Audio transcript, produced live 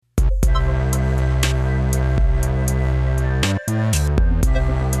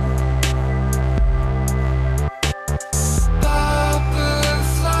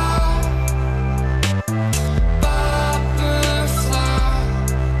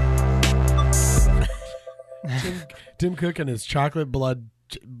Tim Cook and his chocolate blood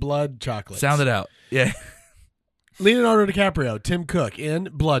chocolate. Sound it out. Yeah. Leonardo DiCaprio, Tim Cook in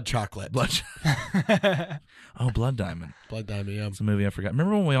Blood Chocolate. Oh, Blood Diamond. Blood Diamond, yeah. It's a movie I forgot.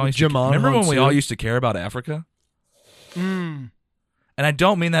 Remember when we all used to care about Africa? And I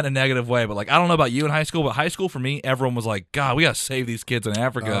don't mean that in a negative way, but like I don't know about you in high school, but high school for me, everyone was like, God, we got to save these kids in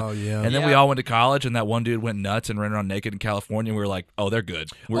Africa. Oh, yeah. And then we all went to college, and that one dude went nuts and ran around naked in California, and we were like, oh, they're good.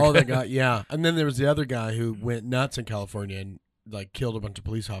 They got, yeah. And then there was the other guy who went nuts in California and like killed a bunch of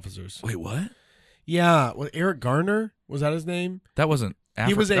police officers. Wait, what? Yeah. Well, Eric Garner, was that his name? That wasn't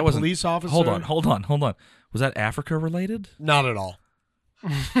He was a police officer. Hold on. Was that Africa related? Not at all.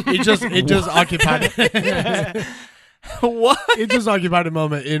 It just occupied What? It just occupied a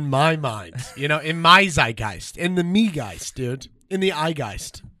moment in my mind, in my zeitgeist, in the me-geist, dude, in the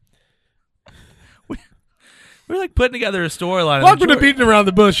I-geist. We're like putting together a storyline. Welcome to Beating Around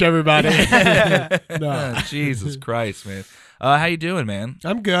the Bush, everybody. No. Jesus Christ, man. How you doing, man?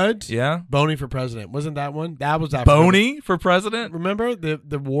 I'm good. Yeah? Boney for president. Wasn't that one? That was that. Boney for president? Remember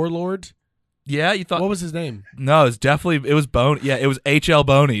the warlord? Yeah, you thought. What was his name? No, it was Boney. Yeah, it was H.L.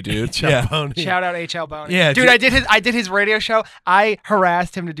 Boney, dude. H.L. Boney. Shout out H.L. Boney. Yeah, dude, I did his radio show. I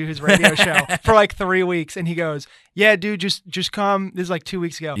harassed him to do his radio show for like 3 weeks, and he goes, "Yeah, dude, just come." This is like 2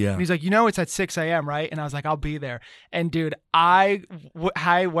 weeks ago. Yeah. And he's like, it's at 6 a.m., right? And I was like, I'll be there. And dude, I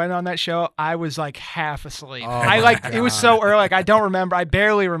went on that show. I was like half asleep. It was so early. Like I don't remember. I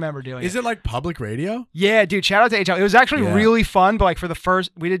barely remember doing it. Is it like public radio? Yeah, dude. Shout out to HL. It was actually really fun, but like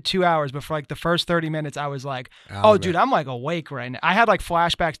we did 2 hours, but for like the first 30 minutes, I was like, dude, I'm like awake right now. I had like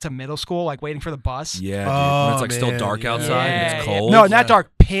flashbacks to middle school, like waiting for the bus. Yeah, dude. When it's like still dark outside and it's cold. No, not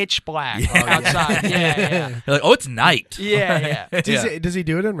dark, pitch black outside. Yeah. You're like, oh, it's night. Yeah. Does he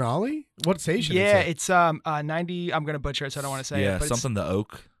do it in Raleigh? What station? Yeah, is it? it's 90. I'm gonna butcher it, so I don't want to say it. Yeah, But something the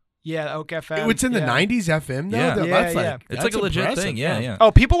Oak. Yeah, Oak FM. It's in the 90s FM though? Yeah. That's like a legit impressive, thing. Yeah.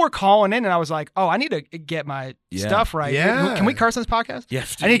 Oh, people were calling in, and I was like, I need to get my stuff right. Yeah. Can we curse on this podcast?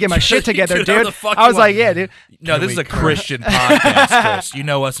 Yes. I need to get my shit together, dude. Fuck I was like, yeah, dude. No, this is a Christian podcast, Chris. You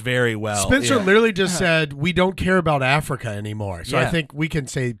know us very well. Spencer literally just said, we don't care about Africa anymore. So I think we can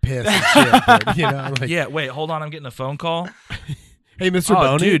say piss and shit. But, yeah, wait, hold on. I'm getting a phone call. Hey, Mr.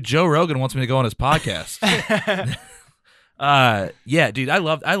 Boney. Dude, Joe Rogan wants me to go on his podcast. Yeah, dude, I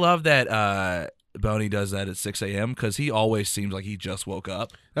love that Boney does that at 6 a.m. because he always seems like he just woke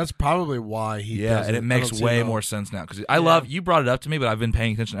up. That's probably why he does and it makes way more sense now because you brought it up to me, but I've been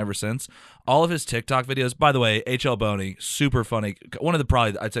paying attention ever since. All of his TikTok videos, by the way, H.L. Boney, super funny. One of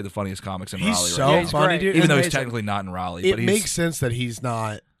I'd say the funniest comics in Raleigh. He's so right now. funny, dude. Even though he's technically not in Raleigh. It makes sense that he's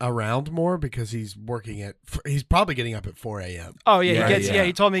not around more because he's he's probably getting up at 4 a.m. Oh, yeah.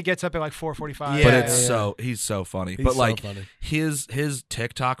 He told me he gets up at like 4:45. Yeah, but he's so funny. He's but like so funny. his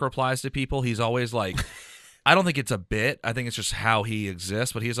TikTok replies to people, he's always like, I don't think it's a bit. I think it's just how he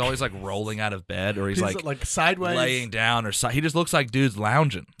exists. But he's always like rolling out of bed, or he's like sideways, laying down, or he just looks like dude's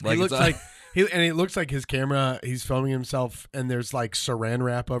lounging. Like he looks like. It looks like his camera, he's filming himself and there's like saran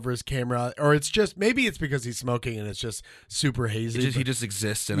wrap over his camera. Or it's just, maybe it's because he's smoking and it's just super hazy. He just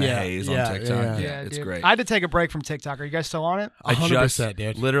exists in a haze on TikTok. Yeah, it's dude. great. I had to take a break from TikTok. Are you guys still on it? 100%,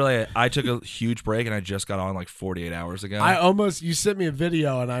 dude. Literally, I took a huge break and I just got on like 48 hours ago. You sent me a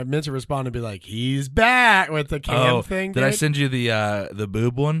video and I meant to respond and be like, he's back with the cam thing. Did I send you the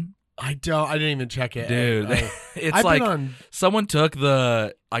boob one? I didn't even check it. Dude, it's someone took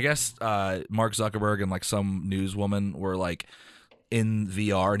I guess Mark Zuckerberg and like some newswoman were like in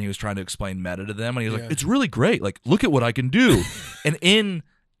VR and he was trying to explain Meta to them and he was like, it's really great. Like, look at what I can do. And in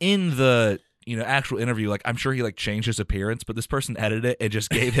the actual interview, like I'm sure he like changed his appearance, but this person edited it and just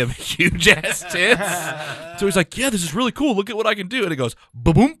gave him huge ass tits. So he's like, yeah, this is really cool. Look at what I can do. And it goes,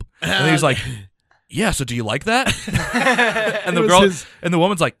 ba-boom. And he's like, yeah, so do you like that? And the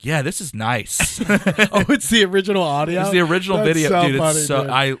woman's like, yeah, this is nice. Oh, it's the original audio? It's the original video. So dude, funny, it's so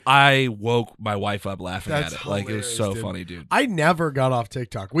dude. I woke my wife up laughing That's at it. Like, it was so dude. funny, dude. I never got off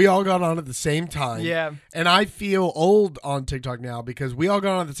TikTok. We all got on at the same time. Yeah. And I feel old on TikTok now because we all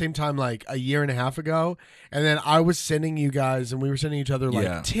got on at the same time like a year and a half ago. And then I was sending you guys and we were sending each other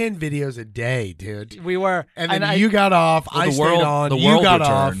like 10 videos a day, dude. We were. And then you got off. I stayed on. The you world got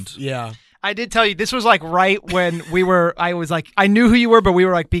returned. off. Yeah. I did tell you, this was like right when I was like, I knew who you were, but we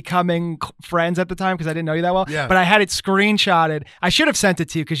were like becoming friends at the time because I didn't know you that well. Yeah. But I had it screenshotted. I should have sent it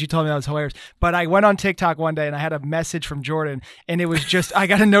to you because you told me that was hilarious. But I went on TikTok one day and I had a message from Jordan and it was just, I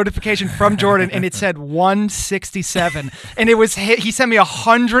got a notification from Jordan and it said 167. And it was, he sent me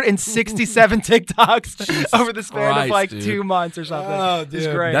 167 TikToks over the span of like 2 months or something. Oh, dude. It was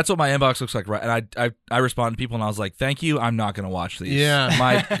dude. great. That's what my inbox looks like, right? And I respond to people and I was like, thank you. I'm not going to watch these.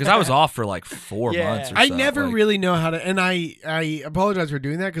 Yeah. Because I was off for like 4 months or I so. never really know how to, and I apologize for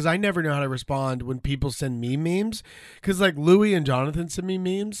doing that because I never know how to respond when people send me memes. Because like Louie and Jonathan send me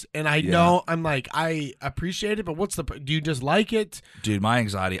memes, and I know I'm like, I appreciate it, but do you just like it? Dude, my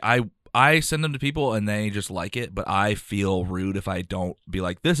anxiety, I send them to people and they just like it, but I feel rude if I don't be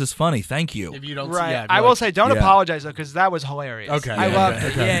like, this is funny, thank you. If you don't, right. I will say, don't apologize though, because that was hilarious. Okay, I loved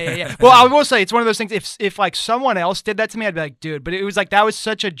it. Yeah. Well, I will say it's one of those things. If like someone else did that to me, I'd be like, dude. But it was like that was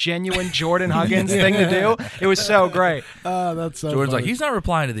such a genuine Jordan Huggins thing to do. It was so great. That's so. Jordan's funny. like, he's not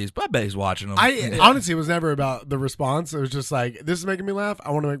replying to these, but I bet he's watching them. Honestly, it was never about the response. It was just like, this is making me laugh.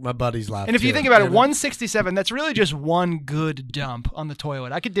 I want to make my buddies laugh. And if you think about it, 167, that's really just one good dump on the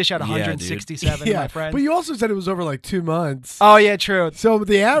toilet. I could dish out 167. My friend. But you also said it was over like 2 months. Oh, yeah, true. So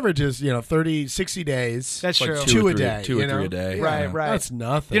the average is, 30, 60 days. That's true. Like two a day. 2 or 3 a day. Right. That's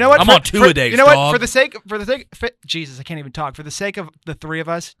nothing. You know what? I'm on 2 a day, You know dog. what? For the sake, Jesus, I can't even talk. For the sake of the three of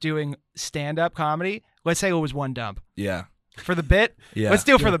us doing stand-up comedy, let's say it was one dump. Yeah. For the bit? Yeah. Let's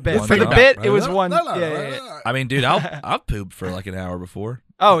do it for the bit. One For the dump. bit, it was one. Yeah. I mean, dude, I've pooped for like an hour before.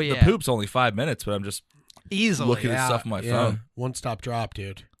 Oh, yeah. The poop's only 5 minutes, but I'm just easily looking at stuff on my phone. One-stop drop,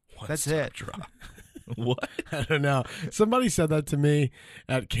 dude. That's it. Drop. What? I don't know. Somebody said that to me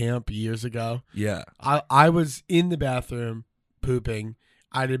at camp years ago. Yeah. I was in the bathroom pooping.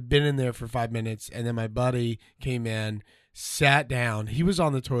 I'd have been in there for 5 minutes, and then my buddy came in, sat down. He was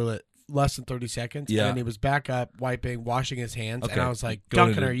on the toilet less than 30 seconds, and then he was back up, wiping, washing his hands, and I was like,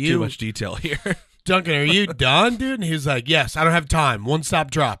 Duncan, are you... Too much detail here. Duncan, are you done, dude? And he was like, yes, I don't have time. One-stop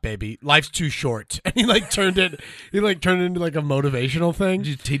drop, baby. Life's too short. And he turned it into like a motivational thing. Did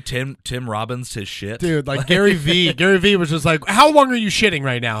you teach Tim Robbins his shit? Dude, like Gary V. Gary V was just like, how long are you shitting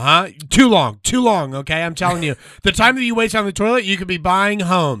right now, huh? Too long, okay? I'm telling you. The time that you waste on the toilet, you could be buying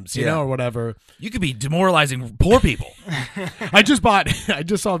homes, you know, or whatever. You could be demoralizing poor people. I just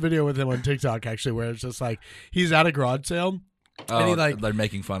saw a video with him on TikTok, actually, where it's just like, he's at a garage sale. And they're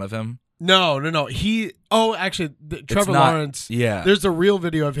making fun of him. No. Trevor Lawrence. Yeah. There's a real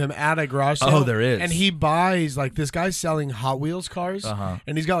video of him at a garage sale. Oh, there is. And he buys, like, this guy's selling Hot Wheels cars. Uh-huh.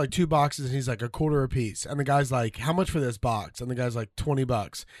 And he's got, like, 2 boxes, and he's like, $0.25 a piece. And the guy's like, how much for this box? And the guy's like,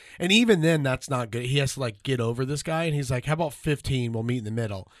 $20. And even then, that's not good. He has to, like, get over this guy. And he's like, how about 15? We'll meet in the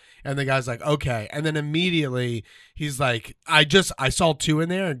middle. And the guy's like, okay. And then immediately he's like, I saw 2 in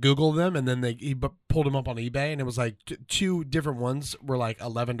there and Googled them. And then he pulled them up on eBay. And it was like 2 different ones were like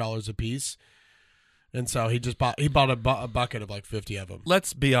 $11 a piece. And so he bought a bucket of like 50 of them.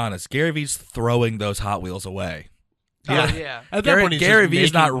 Let's be honest. Gary V's throwing those Hot Wheels away. Yeah. At that point, Gary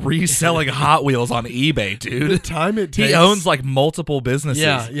V's not reselling Hot Wheels on eBay, dude. The time it takes. He owns like multiple businesses.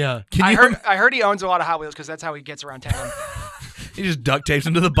 Yeah. I heard he owns a lot of Hot Wheels because that's how he gets around town. He just duct tapes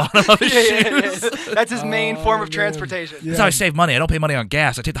them to the bottom of his shoes. That's his main form of transportation. That's how I save money. I don't pay money on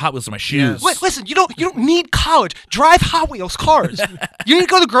gas. I take the Hot Wheels to my shoes. Listen, you don't need college. Drive Hot Wheels cars. You need to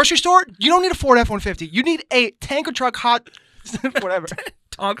go to the grocery store. You don't need a Ford F-150. You need a tanker truck whatever.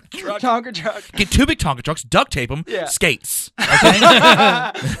 Tonka truck. Get 2 big Tonka trucks, duct tape them, skates.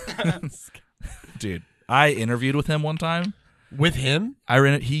 Okay? Dude, I interviewed with him one time. With him?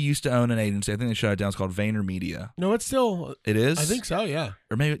 He used to own an agency. I think they shut it down. It's called VaynerMedia. No, it's still... It is? I think so, yeah.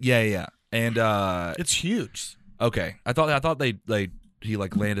 Or maybe... Yeah. And... it's huge. Okay. I thought he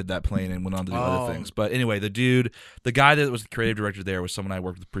like landed that plane and went on to do other things. But anyway, the guy that was the creative director there was someone I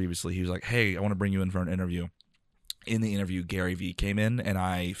worked with previously. He was like, hey, I want to bring you in for an interview. In the interview, Gary V came in, and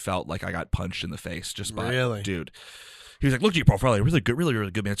I felt like I got punched in the face just by... Really? Dude. He was like, "Look at your profile, you're really good, really,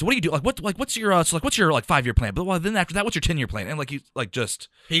 really good, man. So what do you do? Like, what's your 5-year plan? But then after that, what's your 10-year plan?" And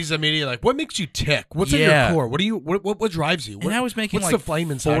he's immediately like, "What makes you tick? What's in your core? What drives you?" And I was making what's like the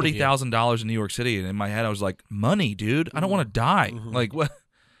flame inside $40,000 in New York City, and in my head, I was like, "Money, dude. I don't want to die. Mm-hmm. Like what?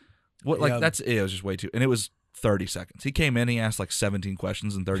 Like that's it. It was just way too." And it was 30 seconds. He came in, he asked like 17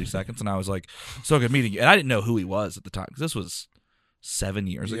 questions in 30 seconds, and I was like, "So good meeting you." And I didn't know who he was at the time because this was 7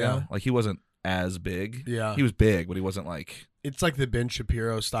 years ago. Like he wasn't as big. Yeah, he was big, but he wasn't like. It's like the Ben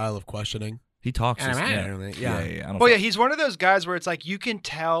Shapiro style of questioning. He talks. Yeah. He's one of those guys where it's like you can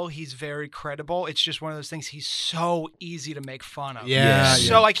tell he's very credible. It's just one of those things he's so easy to make fun of. Yeah.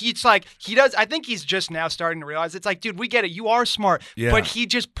 So like he does. I think he's just now starting to realize it's like, dude, we get it. You are smart. Yeah. But he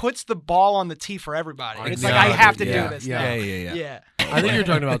just puts the ball on the tee for everybody. And it's like I have to do this. Yeah. I think you're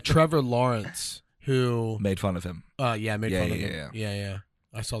talking about Trevor Lawrence, who made fun of him. Made fun of him. Yeah.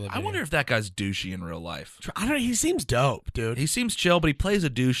 I saw that video. I wonder if that guy's douchey in real life. I don't know. He seems dope, dude. He seems chill, but he plays a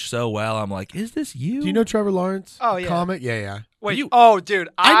douche so well. I'm like, is this you? Do you know Trevor Lawrence? Oh, yeah. Comic? Yeah. Wait. Dude.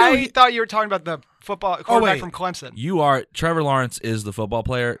 I thought you were talking about the football quarterback from Clemson. Trevor Lawrence is the football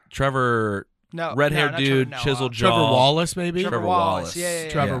player. Trevor No, red-haired dude, chiseled jaw. Trevor Wallace, maybe. Trevor Wallace. Yeah.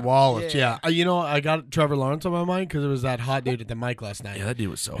 Trevor Wallace. Yeah. I got Trevor Lawrence on my mind because it was that hot dude at the mic last night. Yeah, that dude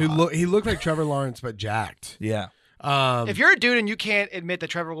was so hot. He looked like Trevor Lawrence but jacked. Yeah. If you're a dude and you can't admit that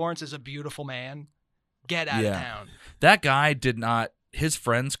Trevor Lawrence is a beautiful man, get out of town. That guy did not. His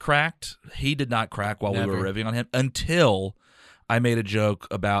friends cracked. He did not crack while we were ribbing on him until I made a joke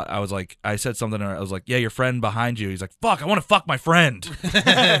about. I said something. I was like, "Yeah, your friend behind you." He's like, "Fuck, I want to fuck my friend."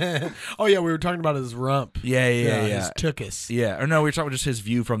 Oh yeah, we were talking about his rump. Yeah. His tuchus. Yeah, or no, we were talking about just his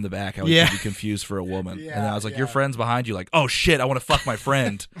view from the back. How he could be confused for a woman. And I was like, "Your friend's behind you." Like, "Oh shit, I want to fuck my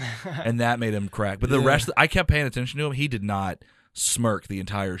friend," and that made him crack. But the rest, I kept paying attention to him. He did not smirk the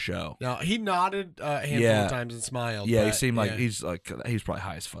entire show. No, he nodded a handful of times and smiled. Yeah, he seemed like he's probably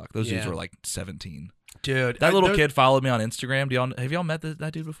high as fuck. Those dudes were like 17. Dude, that little kid followed me on Instagram. Have y'all met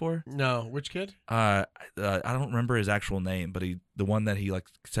that dude before? No, which kid? I don't remember his actual name, but the one that he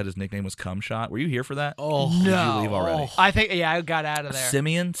said his nickname was Cum Shot. Were you here for that? Oh no, did you leave already? I think I got out of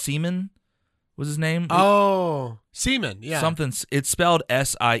there. Seaman was his name. Oh, Seaman. Yeah, something. It's spelled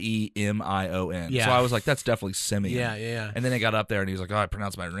Siemion. Yeah. So I was like, that's definitely Simeon. Yeah. And then he got up there and he was like, "Oh, I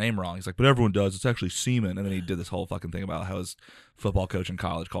pronounced my name wrong." He's like, "But everyone does. It's actually Seaman." And then he did this whole fucking thing about how his football coach in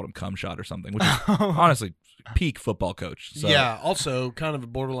college called him Cum Shot or something, which is honestly peak football coach. So. Yeah. Also, kind of a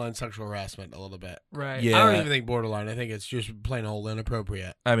borderline sexual harassment a little bit. Right. Yeah. I don't even think borderline. I think it's just plain old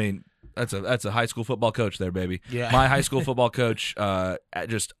inappropriate. I mean, that's a high school football coach there, baby. Yeah. My high school football coach,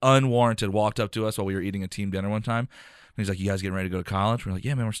 just unwarranted, walked up to us while we were eating a team dinner one time. And he's like, "You guys getting ready to go to college?" We're like,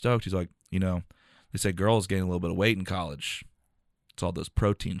 "Yeah, man, we're stoked." He's like, they say girls gain a little bit of weight in college. It's all those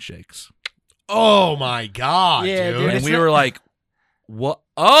protein shakes. Oh my god, yeah, dude. And we were like, "What?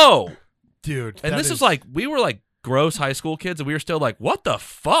 Oh, dude!" And this is like we were like gross high school kids, and we were still like, "What the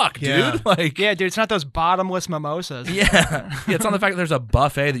fuck, dude?" Like, yeah, dude, it's not those bottomless mimosas. Yeah, it's on the fact that there's a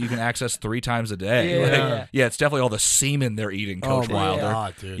buffet that you can access 3 times a day. Yeah, it's definitely all the semen they're eating, Coach Wilder.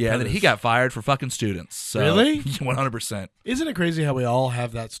 God, dude. Yeah, and then he got fired for fucking students. So, really? 100%. Isn't it crazy how we all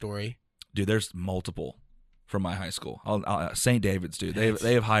have that story? Dude, there's multiple from my high school. St. David's, dude.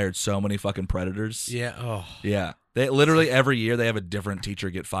 They have hired so many fucking predators. Yeah. Oh. Yeah. They literally every year they have a different teacher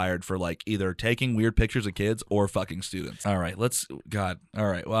get fired for like either taking weird pictures of kids or fucking students. All right, All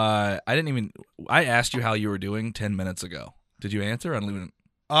right. Well, I asked you how you were doing 10 minutes ago. Did you answer?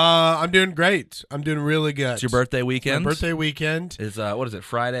 I'm doing great. I'm doing really good. It's your birthday weekend? My birthday weekend. Is what is it,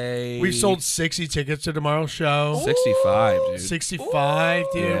 Friday? We've sold 60 tickets to tomorrow's show. 65, dude. 65,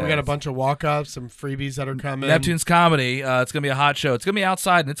 dude. Yeah. We got a bunch of walk-ups, some freebies that are coming. Neptune's Comedy. It's going to be a hot show. It's going to be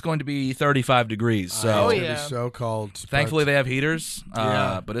outside, and it's going to be 35 degrees. So it's going to be so cold. Thankfully, they have heaters.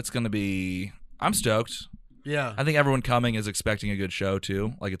 Yeah. But it's going to be... I'm stoked. Yeah. I think everyone coming is expecting a good show,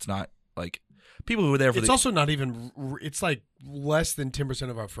 too. Like, it's not... like people who are there for it's also not even, it's like less than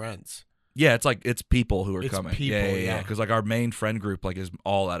 10% of our friends. Yeah, it's people who are it's coming. People, yeah. Because like our main friend group like is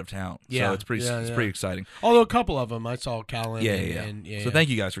all out of town. Yeah, so it's pretty exciting. Although a couple of them, I saw Callan. Yeah. So thank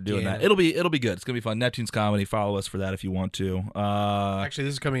you guys for doing that. It'll be good. It's gonna be fun. Neptune's Comedy. Follow us for that if you want to. Actually,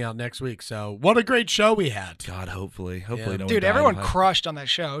 this is coming out next week. So what a great show we had. God, hopefully, no one dude, died everyone crushed on that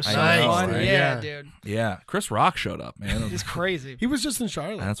show. So nice, fun. right? Yeah, dude. Yeah, Chris Rock showed up, man. He's crazy. He was just in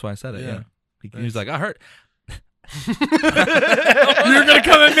Charlotte. That's why I said it. Yeah. He was like, I heard. You're gonna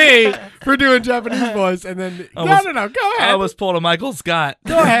come at me for doing Japanese voice, and then no, go ahead. I almost pulled a Michael Scott.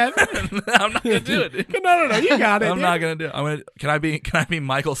 Go ahead. I'm not gonna do it. Dude. No, you got it. I'm not gonna do it. Can I be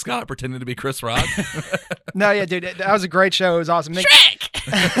Michael Scott pretending to be Chris Rock? No, yeah, dude, that was a great show. It was awesome. Shrek.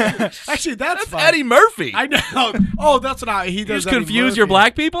 Actually, that's fun. Eddie Murphy. I know. Oh, that's what he does. You just confuse your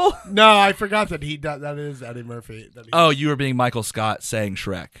black people. No, I forgot that he does. That is Eddie Murphy. You were being Michael Scott saying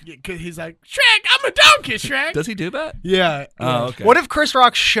Shrek. Yeah, he's like Shrek. I'm a donkey, Shrek. Does he do that? Yeah. Oh, okay. What if Chris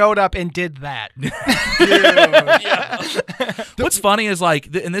Rock showed up and did that? What's funny is like,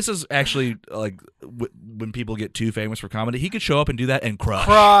 and this is actually like when people get too famous for comedy, he could show up and do that and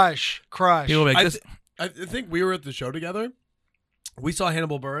crush. People make this. I think we were at the show together. We saw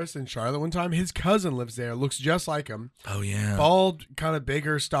Hannibal Buress in Charlotte one time. His cousin lives there, looks just like him. Oh, yeah. Bald, kind of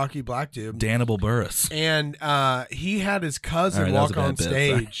bigger, stocky black dude. Hannibal Buress. And he had his cousin walk on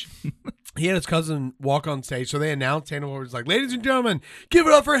stage. He had his cousin walk on stage, so they announced Hannibal was like, "Ladies and gentlemen, give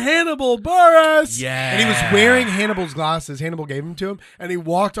it up for Hannibal Buress!" Yeah. And he was wearing Hannibal's glasses. Hannibal gave them to him, and he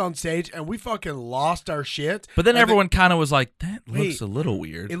walked on stage, and we fucking lost our shit. But then everyone kind of was like, that looks a little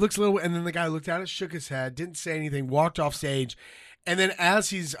weird. It looks a little, and then the guy looked at it, shook his head, didn't say anything, walked off stage. And then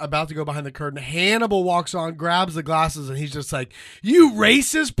as he's about to go behind the curtain, Hannibal walks on, grabs the glasses, and he's just like, "You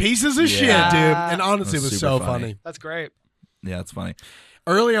racist pieces of shit, dude." And honestly, it was so funny. That's great. Yeah, it's funny.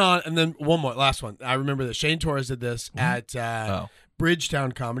 Early on, and then one more, last one. I remember that Shane Torres did this at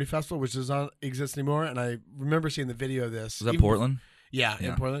Bridgetown Comedy Festival, which does not exist anymore. And I remember seeing the video of this. Is that Portland? Yeah,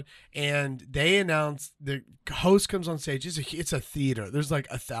 in Portland. And they announced the host comes on stage. It's a theater. There's like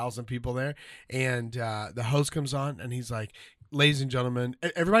 1,000 people there. And the host comes on and he's like, ladies and gentlemen,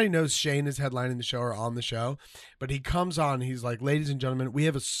 everybody knows Shane is headlining the show or on the show, but he comes on and he's like, ladies and gentlemen, we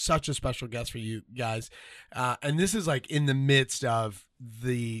have such a special guest for you guys. And this is like in the midst of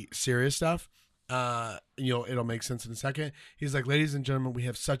the serious stuff. It'll make sense in a second. He's like, ladies and gentlemen, we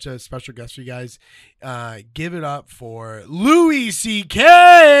have such a special guest for you guys. Give it up for Louis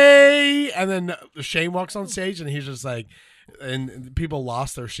C.K. And then Shane walks on stage and he's just like, and people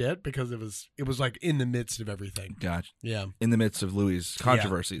lost their shit because it was like in the midst of everything. Gotcha. Yeah. In the midst of Louis'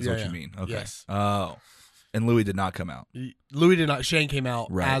 controversy is what you mean. Okay. Yes. Oh. And Louis did not come out. Louis did not. Shane came out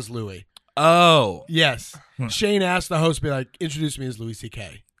as Louis. Oh. Yes. Shane asked the host to be like, introduce me as Louis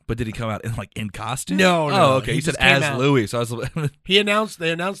C.K. But did he come out in costume? No. Oh, okay. He said as out. Louis. So I was.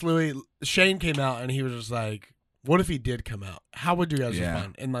 They announced Louis. Shane came out and he was just like, what if he did come out? How would you guys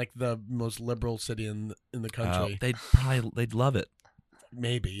respond in like the most liberal city in the country? They'd love it.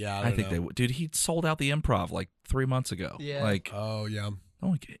 Maybe, yeah. I think they would. Dude, he sold out the Improv like 3 months ago. Yeah. Like, oh yeah.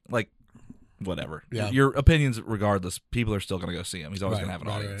 Like, whatever. Yeah. Your opinions, regardless, people are still going to go see him. He's always going to have an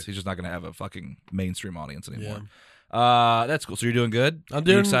audience. Right. He's just not going to have a fucking mainstream audience anymore. Yeah. That's cool. So you're doing good? I'm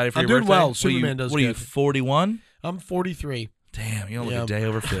doing excited for I'm your doing birthday? well. Superman does good. What are you, 41? I'm 43. Damn, you don't look a day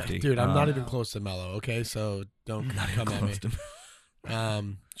over 50. Dude, I'm not even close to mellow, okay? So don't come at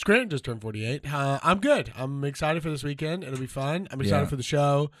me. Scranton just turned 48. I'm good. I'm excited for this weekend. It'll be fun. I'm excited for the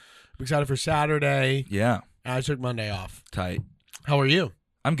show. I'm excited for Saturday. Yeah. I took Monday off. Tight. How are you?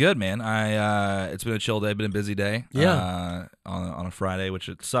 I'm good, man. It's been a chill day, been a busy day. Yeah. On a Friday, which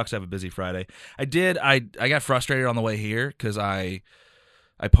it sucks to have a busy Friday. I got frustrated on the way here because I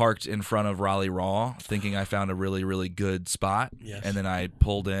parked in front of Raleigh Raw thinking I found a really, really good spot. Yes. And then I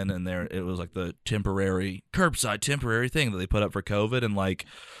pulled in and there it was like the curbside temporary thing that they put up for COVID. And like,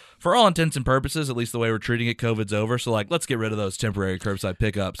 for all intents and purposes, at least the way we're treating it, COVID's over. So like, let's get rid of those temporary curbside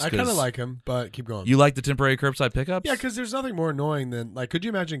pickups. I kind of like them, but keep going. You like the temporary curbside pickups? Yeah, because there's nothing more annoying than, like, could you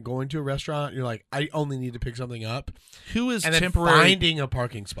imagine going to a restaurant, you're like, I only need to pick something up. Who is and temporary? Then finding a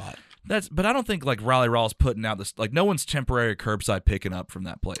parking spot. But I don't think like Raleigh Raw's putting out this, like no one's temporary curbside picking up from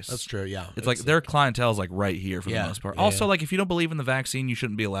that place. That's true, yeah. It's like their clientele is like right here for the most part. Yeah, also, like if you don't believe in the vaccine, you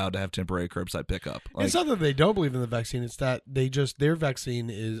shouldn't be allowed to have temporary curbside pickup. Like, it's not that they don't believe in the vaccine; it's that their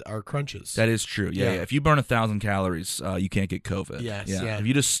vaccine are crunches. That is true. Yeah. If you burn 1,000 calories, you can't get COVID. Yes. Yeah. If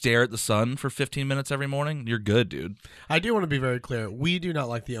you just stare at the sun for 15 minutes every morning, you're good, dude. I do want to be very clear. We do not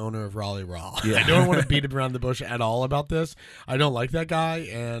like the owner of Raleigh Raw. Yeah. I don't want to beat him around the bush at all about this. I don't like that guy,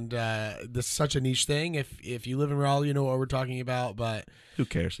 and this is such a niche thing. If you live in Raleigh, you know what we're talking about. But who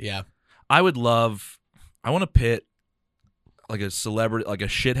cares? Yeah. I want to pit like a celebrity, like a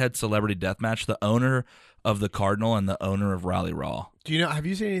shithead celebrity death match, the owner of the Cardinal and the owner of Raleigh Raw. Have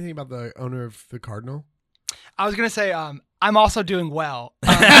you seen anything about the owner of the Cardinal? I was going to say, I'm also doing well. We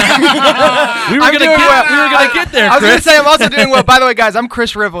were gonna get there, Chris. I was going to say I'm also doing well. By the way, guys, I'm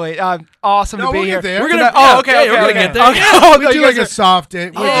Chris Rivoli. Awesome to be we'll here. Get there. We're gonna. Oh, okay. We're gonna get there. Okay. Oh, we do like a soft.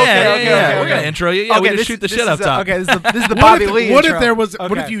 Okay. We're gonna intro you. Yeah, we just shoot the shit up top. Okay, this is the Bobby Lee. What intro. if there was? Okay.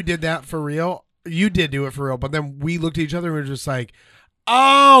 What if you did that for real? You did do it for real, but then we looked at each other and we were just like,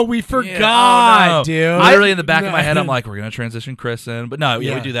 "Oh, we forgot, dude." Literally in the back of my head, I'm like, "We're gonna transition Chris in," but no,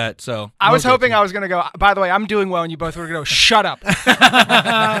 we do that. So I was hoping I was gonna go. By the way, I'm doing well, and you both were gonna go. Shut up.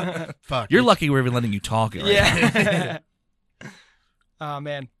 Fuck. You're lucky we're even letting you talk. Yeah. Oh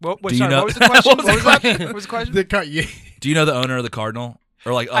man. What was the question? What was the question? Do you know the owner of the Cardinal?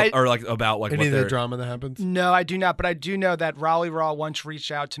 Or about like any what of the drama that happens? No, I do not. But I do know that Raleigh Raw once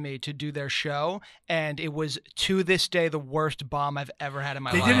reached out to me to do their show, and it was to this day the worst bomb I've ever had in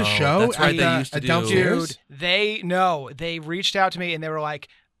my life. They did a show. That's right. They used to do. Dude, they reached out to me and they were like,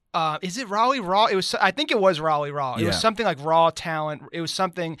 is it Raleigh Raw? I think it was Raleigh Raw. It was something like Raw Talent. It was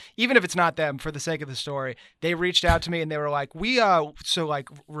something, even if it's not them, for the sake of the story, they reached out to me and they were like, we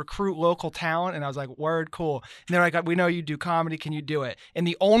recruit local talent. And I was like, word, cool. And they're like, we know you do comedy. Can you do it? And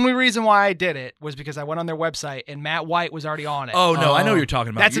the only reason why I did it was because I went on their website and Matt White was already on it. Oh, no, I know what you're talking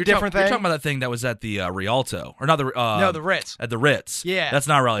about. That's a different thing. You're talking about that thing that was at the Rialto. Or not the... no, the Ritz. At the Ritz. Yeah. That's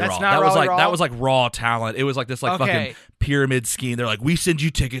not Raleigh Raw. That was like Raw Talent. It was like this fucking pyramid scheme. They're like, we send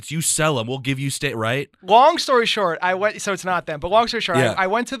you tickets, you sell them, we'll give you right? Long story short, I went, so it's not them, but long story short, I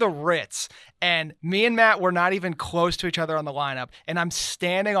went to the Ritz And me and Matt were not even close to each other on the lineup. And I'm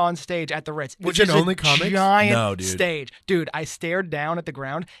standing on stage at the Ritz, which is only a comics? giant stage. Dude, I stared down at the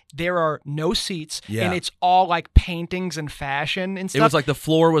ground. There are no seats, and it's all like paintings and fashion and stuff. It was like the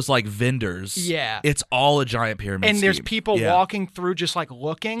floor was like vendors. Yeah. It's all a giant pyramid and scheme. there's people walking through just like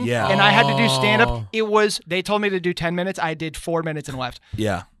looking. Yeah. And I had to do stand-up. They told me to do 10 minutes. I did 4 minutes and left.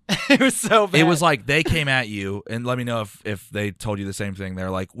 Yeah. It was so bad. It was like they came at you, and let me know if they told you the same thing. They're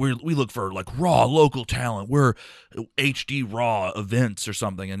like, we look for like raw local talent. We're HD raw events or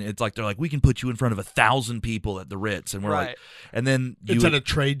something, and it's like they're like, we can put you in front of 1,000 people at the Ritz, and we're like, and then it's at a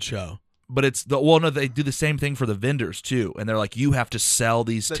trade show. But it's they do the same thing for the vendors too, and they're like, you have to sell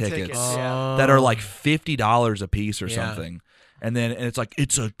these tickets that are like $50 a piece or something. And it's like,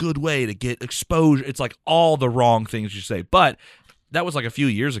 it's a good way to get exposure. It's like all the wrong things you say, but that was like a few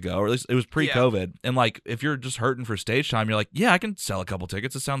years ago, or at least it was pre-COVID. And like, if you're just hurting for stage time, you're like, yeah, I can sell a couple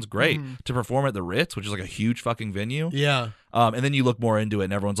tickets. It sounds great to perform at the Ritz, which is like a huge fucking venue. Yeah. And then you look more into it,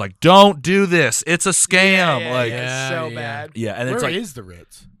 and everyone's like, don't do this. It's a scam. It's so bad. Yeah. And Where it's is the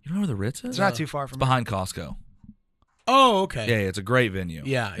Ritz? You know where the Ritz is? It's not too far from behind Costco. Oh, okay. Yeah, it's a great venue.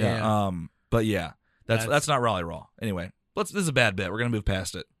 Yeah. But yeah, that's not Raleigh Raw. Anyway, this is a bad bit. We're gonna move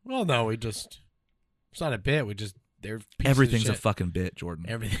past it. Well, no, it's not a bit. Everything's a fucking bit, Jordan.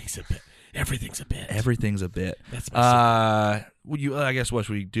 Everything's a bit. Everything's a bit. Everything's a bit. That's my I guess what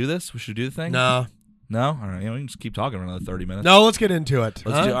should we do this? We should do the thing? No. All right. We can just keep talking for another 30 minutes. No, let's get into it.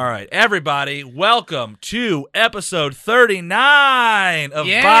 All right. Everybody, welcome to episode 39 of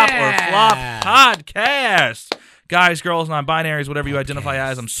Bop or Flop Podcast. Guys, girls, non-binaries, whatever you identify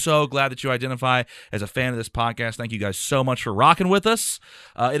as, I'm so glad that you identify as a fan of this podcast. Thank you guys so much for rocking with us.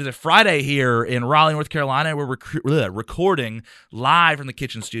 It is a Friday here in Raleigh, North Carolina. We're recording live from the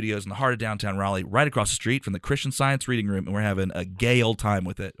kitchen studios in the heart of downtown Raleigh, right across the street from the Christian Science Reading Room, and we're having a gay old time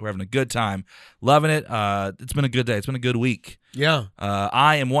with it. We're having a good time. Loving it. It's been a good day. It's been a good week. Yeah.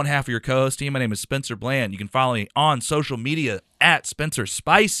 I am one half of your co-host team. My name is Spencer Bland. You can follow me on social media at Spencer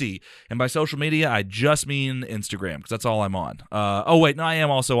Spicy. And by social media, I just mean Instagram, because that's all I'm on. I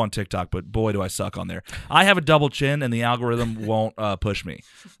am also on TikTok, but boy, do I suck on there. I have a double chin, and the algorithm won't push me.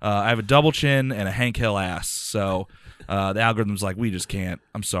 I have a double chin and a Hank Hill ass, so the algorithm's like, we just can't.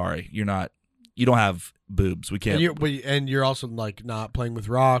 I'm sorry. You don't have boobs. We can't. And you're also like not playing with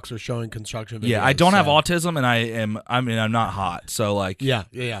rocks or showing construction videos. Yeah, I don't have autism, and I'm not hot. So like, yeah.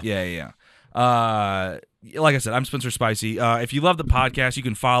 Like I said, I'm Spencer Spicy. If you love the podcast, you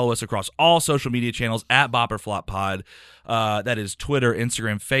can follow us across all social media channels at Bop or Flop Pod. That is Twitter,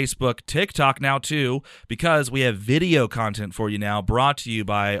 Instagram, Facebook, TikTok now too, because we have video content for you now, brought to you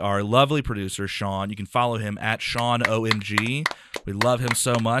by our lovely producer, Sean. You can follow him at SeanOMG. We love him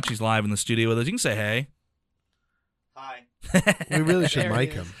so much. He's live in the studio with us. You can say hey. Hi. We really should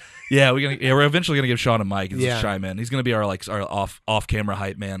mic him. Yeah, we're eventually gonna give Sean a mic and just chime in. He's gonna be our off camera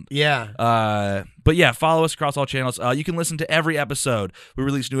hype man. Yeah. But yeah, follow us across all channels. You can listen to every episode. We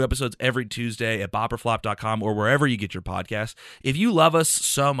release new episodes every Tuesday at bopperflop.com or wherever you get your podcasts. If you love us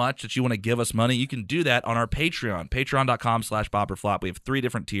so much that you want to give us money, you can do that on our Patreon, patreon.com/bopperflop. We have 3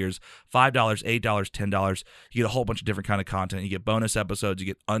 different tiers, $5, $8, $10. You get a whole bunch of different kind of content. You get bonus episodes. You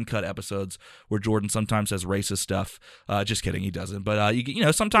get uncut episodes where Jordan sometimes says racist stuff. Just kidding, he doesn't. But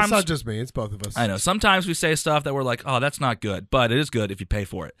sometimes it's not just me; it's both of us. I know. Sometimes we say stuff that we're like, oh, that's not good, but it is good if you pay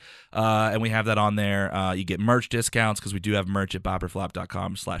for it. And we have that on there. You get merch discounts because we do have merch at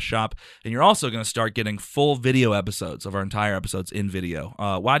bopperflop.com/shop. And you're also going to start getting full video episodes of our entire episodes in video.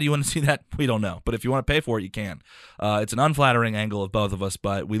 Why do you want to see that? We don't know. But if you want to pay for it, you can. It's an unflattering angle of both of us,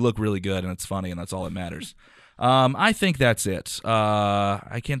 but we look really good and it's funny, and that's all that matters. I think that's it.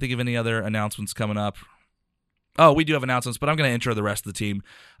 I can't think of any other announcements coming up. Oh, we do have announcements, but I'm going to intro the rest of the team.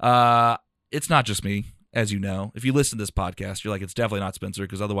 It's not just me, as you know. If you listen to this podcast, you're like, it's definitely not Spencer,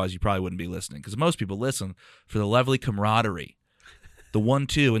 because otherwise you probably wouldn't be listening. Because most people listen for the lovely camaraderie, the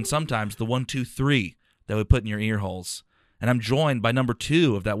 1-2, and sometimes the 1-2-3 that we put in your ear holes. And I'm joined by number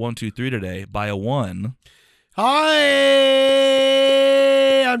 2 of that 1-2-3 today by a 1. Hi,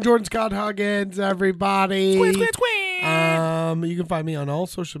 I'm Jordan Scott Huggins, everybody. Squid. You can find me on all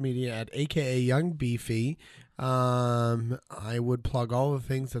social media at AKA Young Beefy. I would plug all the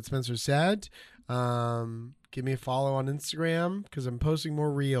things that Spencer said. Give me a follow on Instagram because I'm posting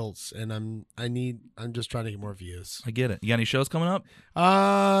more reels and I'm just trying to get more views. I get it. You got any shows coming up?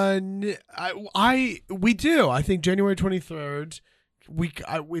 We do. I think January 23rd.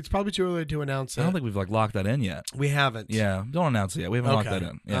 It's probably too early to announce it. I don't think we've locked that in yet. We haven't. Yeah, don't announce it yet. We haven't locked that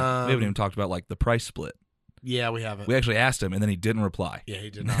in. Yeah, we haven't even talked about the price split. Yeah, we haven't. We actually asked him, and then he didn't reply. Yeah, he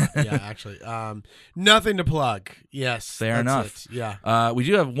did not. Yeah, actually. Nothing to plug. Yes. Fair enough. It. Yeah. We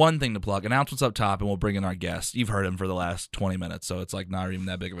do have one thing to plug. Announcements up top, and we'll bring in our guest. You've heard him for the last 20 minutes, so it's like not even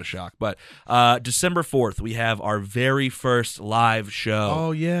that big of a shock. But December 4th, we have our very first live show.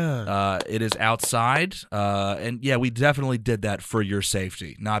 Oh, yeah. It is outside, and yeah, we definitely did that for your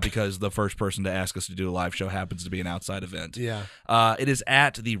safety, not because the first person to ask us to do a live show happens to be an outside event. Yeah. It is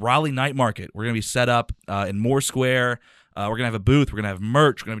at the Raleigh Night Market. We're going to be set up in Moore Square. We're going to have a booth. We're going to have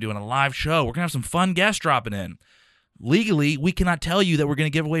merch. We're going to be doing a live show. We're going to have some fun guests dropping in. Legally, we cannot tell you that we're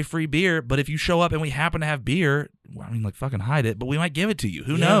going to give away free beer, but if you show up and we happen to have beer, well, I mean, like, fucking hide it, but we might give it to you.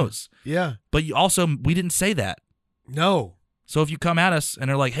 Who knows? Yeah. But we didn't say that. No. So if you come at us and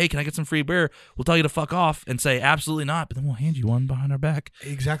are like, hey, can I get some free beer? We'll tell you to fuck off and say absolutely not, but then we'll hand you one behind our back.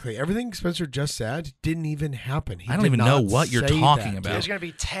 Exactly. Everything Spencer just said didn't even happen. I don't even know what you're talking about. There's going to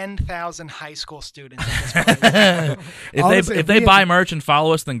be 10,000 high school students at this point. if they buy merch and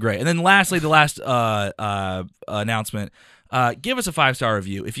follow us, then great. And then lastly, the last announcement. Give us a 5-star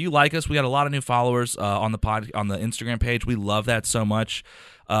review. If you like us, we got a lot of new followers on the Instagram page. We love that so much.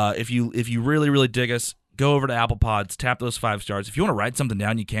 If you really, really dig us, go over to Apple Pods, tap those 5 stars. If you want to write something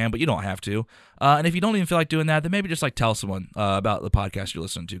down, you can, but you don't have to. And if you don't even feel like doing that, then maybe just like tell someone about the podcast you're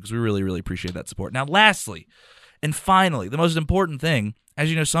listening to, because we really, really appreciate that support. Now, lastly, and finally, the most important thing,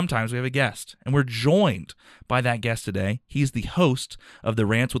 as you know, sometimes we have a guest, and we're joined by that guest today. He's the host of the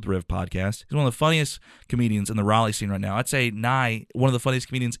Rants with Riv podcast. He's one of the funniest comedians in the Raleigh scene right now. I'd say one of the funniest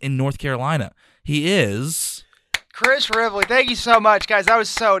comedians in North Carolina. He is Chris Rivoli. Thank you so much, guys. That was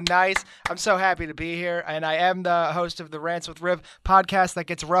so nice. I'm so happy to be here, and I am the host of the Rants with Riv podcast that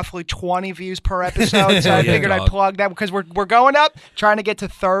gets roughly 20 views per episode, so I figured I'd plug that because we're going up, trying to get to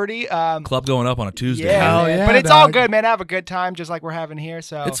 30. Club going up on a Tuesday. Yeah, but it's all good, man. I have a good time just like we're having here.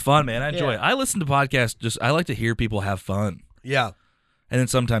 So it's fun, man. I enjoy it. I listen to podcasts. I like to hear people have fun. Yeah. And then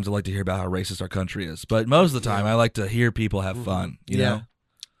sometimes I like to hear about how racist our country is. But most of the time, I like to hear people have fun. You know?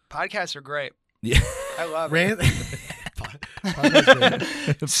 Podcasts are great. Yeah. I love it.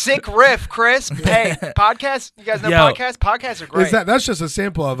 Podcast Sick riff, Chris. Hey, podcasts. You guys know podcasts? Podcasts are great. That's just a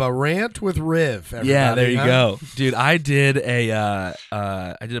sample of a rant with Riv. Everybody. Yeah, there you go, dude. I did a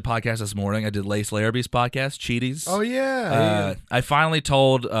podcast this morning. I did Lace Larrabee's podcast, Cheaties. Oh yeah. I finally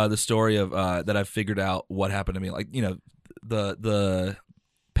told the story of that I figured out what happened to me. Like, you know, the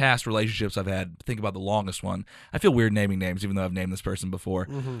past relationships I've had, think about the longest one. I feel weird naming names, even though I've named this person before.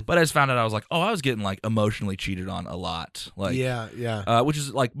 Mm-hmm. But I just found out I was like, I was getting like emotionally cheated on a lot. Like, yeah. Which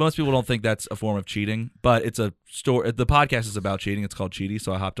is like, most people don't think that's a form of cheating, but it's a story. The podcast is about cheating. It's called Cheaty,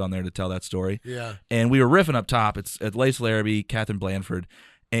 so I hopped on there to tell that story. Yeah. And we were riffing up top. It's at Lace Larrabee, Catherine Blanford.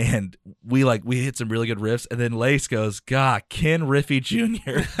 And we hit some really good riffs, and then Lace goes, "God, Ken Riffy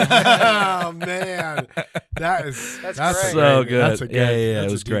Jr." Oh man, that's great. So good. That's a good. Yeah, it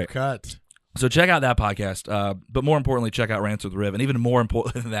was great great. Cut. So check out that podcast, but more importantly, check out Rants with Riv, and even more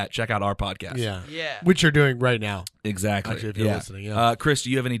important than that, check out our podcast. Yeah. Which you're doing right now. Exactly. Actually, if you're listening. Yeah. Chris,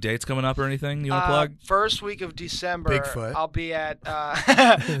 do you have any dates coming up or anything you want to plug? First week of December, Bigfoot. I'll be at.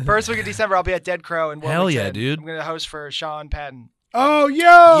 First week of December, I'll be at Dead Crow in Wilmington. Hell yeah, dude! I'm going to host for Sean Patton. Oh,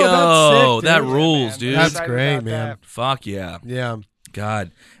 yo, that's sick, that rules, dude. That's great, man. Fuck yeah. Yeah.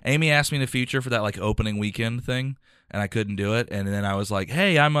 God. Amy asked me in the future for that like opening weekend thing, and I couldn't do it. And then I was like,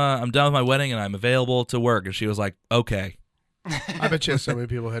 hey, I'm done with my wedding and I'm available to work. And she was like, okay. I bet you have so many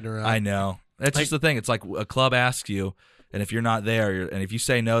people heading around. I know. That's just the thing. It's like a club asks you, and if you're not there, and if you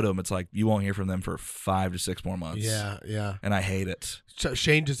say no to them, it's like you won't hear from them for 5 to 6 more months. Yeah. And I hate it.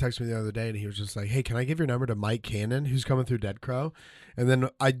 Shane just texted me the other day, and he was just like, "Hey, can I give your number to Mike Cannon, who's coming through Dead Crow?" And then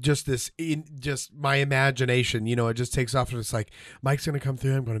my imagination, it just takes off, and it's like Mike's going to come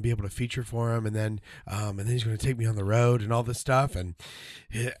through. I'm going to be able to feature for him, and then he's going to take me on the road and all this stuff. And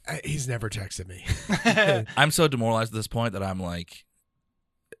he's never texted me. I'm so demoralized at this point that I'm like,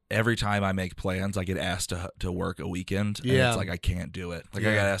 every time I make plans, I get asked to work a weekend, and it's like I can't do it. Like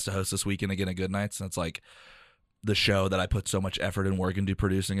I got asked to host this weekend again at Good Nights, and it's like the show that I put so much effort and work into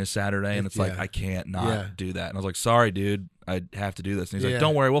producing is Saturday, and it's like I can't not do that. And I was like, sorry, dude, I have to do this. And he's like,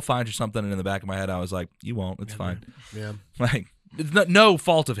 don't worry, we'll find you something. And in the back of my head, I was like, you won't. It's fine. Yeah. Like, it's no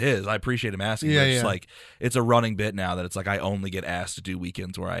fault of his. I appreciate him asking. It's like, it's a running bit now that it's like I only get asked to do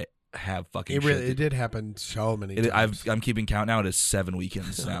weekends where I have fucking It shit. really, it did happen so many times. I'm keeping count now. It is 7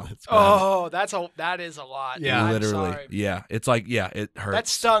 weekends now. That is a lot. Yeah. I'm Literally. sorry. Yeah. It's like, it hurts. That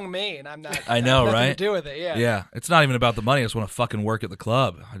stung me, and I'm not. I know, nothing right? To do with it, yeah. Yeah. It's not even about the money. I just want to fucking work at the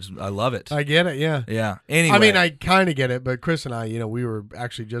club. I love it. I get it, yeah. Yeah. Anyway. I mean, I kind of get it, but Chris and I, we were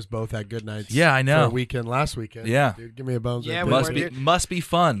actually just both at Good Nights. Yeah, I know. For a weekend last weekend. Yeah. Dude, give me a bones. Yeah, right must be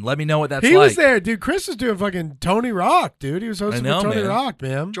fun. Let me know what that's he like. was there, dude. Chris was doing fucking Tony Rock, dude. He was hosting for Tony Rock,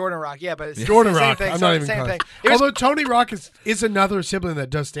 man. Jordan Rock, yeah, but it's Jordan the same Rock. thing, I'm so not it's even the same close. thing. Although Tony Rock is another sibling that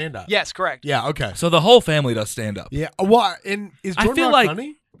does stand up. Yes, correct. Yeah. Okay. So the whole family does stand up. Yeah. Well, and is I Jordan feel Rock like-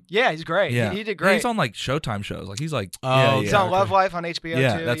 funny? Yeah, he's great. Yeah. He did great. He's on like Showtime shows. Like he's like, He's on Love Life on HBO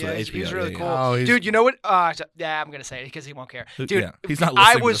Yeah, too. that's what he's HBO, really yeah, cool. yeah. Oh, Dude, you know what? Yeah, I'm gonna say it because he won't care. Dude, Yeah, he's not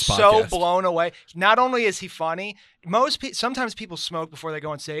I listening to was this so podcast. blown away. Not only is he funny, sometimes people smoke before they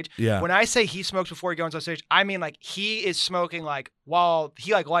go on stage. Yeah. When I say he smokes before he goes on stage, I mean like he is smoking like while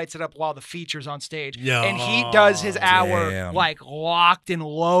he like lights it up while the feature's on stage. Yeah. And he does his hour Damn. like locked and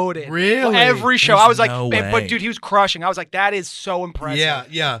loaded. Really? Every show. There's I was like, no but way. dude, he was crushing. I was like, that is so impressive. Yeah.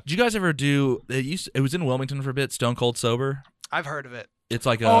 Yeah. Did you guys ever do? It was in Wilmington for a bit. Stone Cold Sober. I've heard of it. It's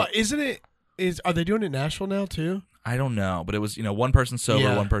like Oh, isn't it? Are they doing it in Nashville now too? I don't know, but it was one person sober,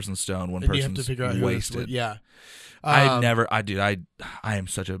 Yeah. one person stoned, one And you have person's to figure out who wasted. Yeah. I am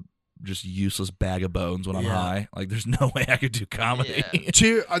such a just useless bag of bones when I'm Yeah. high. Like there's no way I could do comedy.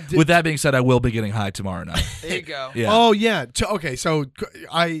 With With that being said, I will be getting high tomorrow night. There you go. Yeah. Oh yeah. Okay. So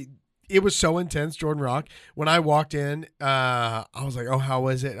it was so intense, Jordan Rock. When I walked in, I was like, "Oh, how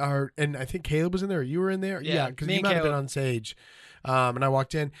was it?" And I think Caleb was in there. You were in there, Yeah, because me you and might have been Caleb. on stage. And I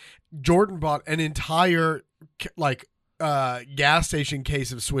walked in. Jordan bought an entire gas station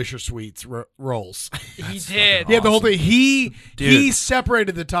case of Swisher Sweets rolls. He did. Yeah, the whole thing. He Dude.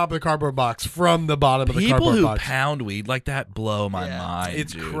 separated the top of the cardboard box from the bottom of the People cardboard who box. pound weed like that blow my Yeah. mind.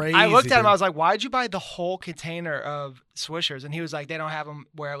 It's dude. crazy. I looked at him. dude. I was like, "Why'd you buy the whole container of Swishers?" And he was like, "They don't have them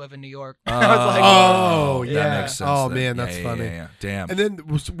where I live in New York." I was like, Oh, that yeah. makes sense. Oh, then. man, that's Yeah, funny. Yeah. Damn. And then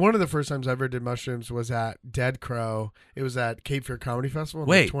one of the first times I ever did mushrooms was at Dead Crow. It was at Cape Fear Comedy Festival in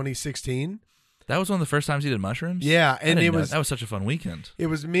Wait. 2016. That was one of the first times you did mushrooms. Yeah, and that was such a fun weekend. it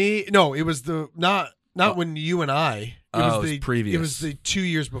was me. No, it was the not when you and I. It Oh, was it was the previous. It was the 2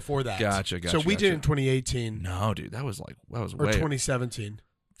 years before that. Gotcha. So we did it in 2018 No, dude, that was or way. 2017.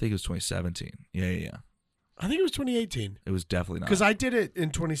 I think it was 2017. Yeah. I think it was 2018 It was definitely not. because I did it in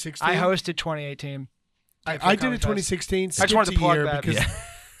 2016. I hosted 2018. I did it 2016. I just wanted to skipped a plug year that.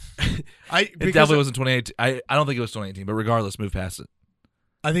 because It definitely wasn't 2018. I don't think it was 2018, but regardless, move past it.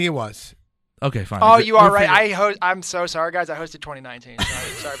 I think it was. Okay, fine. Oh, you are We're right. I'm so sorry, guys. I hosted 2019.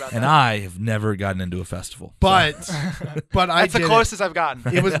 Sorry about And that. I have never gotten into a festival. But I That's the did closest I've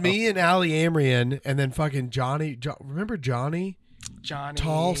gotten. It was me and Ali Amrian, and then fucking Johnny. Remember Johnny? Johnny.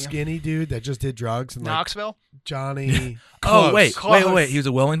 Tall, skinny dude that just did drugs and like Knoxville. Johnny. Oh, Close. wait. He was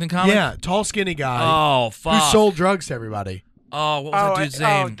a Wellington comic? Yeah, tall, skinny guy Oh, fuck. who sold drugs to everybody. Oh, what was that dude's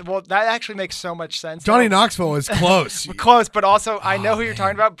name? Well, that actually makes so much sense. Johnny though. Knoxville is close. Close, but also I know who you're man.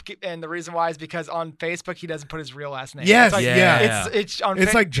 talking about, and the reason why is because on Facebook he doesn't put his real last name. Yes, it's like, yeah. It's on.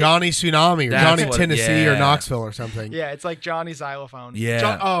 It's like Johnny Tsunami or That's Johnny what- Tennessee or yeah. Knoxville or something. yeah, it's like Johnny Xylophone. Yeah.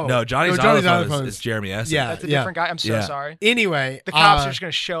 No, Johnny Johnny Xylophone Xylophone is Jeremy Essex. Yeah. That's a different guy. I'm so Yeah. sorry. Anyway, The cops are just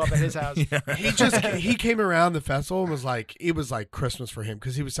gonna show up at his house. he came around the festival and was like, it was like Christmas for him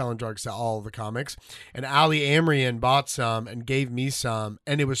because he was selling drugs to all the comics. And Ali Amrian bought some and gave me some,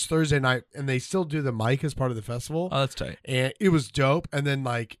 and it was Thursday night, and they still do the mic as part of the festival. Oh, that's tight. And it was dope. And then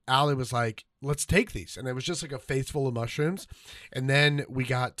like Ali was like, let's take these. And it was just like a face full of mushrooms. And then we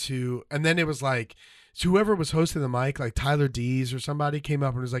got to, and then it was like, so whoever was hosting the mic, like Tyler Dees or somebody came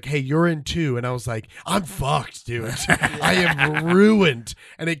up and was like, hey, you're in too. And I was like, I'm fucked, dude. I am ruined.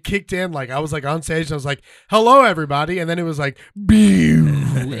 And it kicked in. Like I was like on stage and I was like, hello, everybody. And then it was like,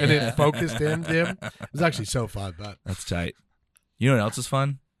 and it focused in, Jim. It was actually so fun. But That's tight. You know what else is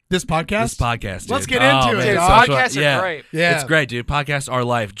fun? this podcast, This podcast. Dude. Let's get into it, Dude, dog. podcasts are yeah. great. yeah, It's great, dude. Podcasts are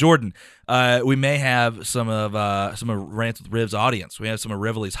life. Jordan, we may have some of Rants with Riv's audience. We have some of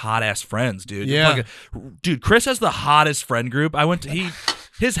Rivoli's hot ass friends, dude. Yeah. Dude, Chris has the hottest friend group. I went to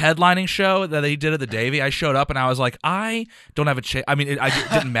his headlining show that he did at the Davy. I showed up and I was like, I don't have a chance. I mean, it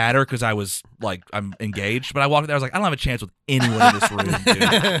didn't matter because I was like, I'm engaged. But I walked there. I was like, I don't have a chance with anyone in this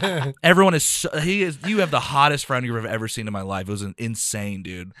room, dude. Everyone is. You have the hottest friend group I've ever seen in my life. It was insane,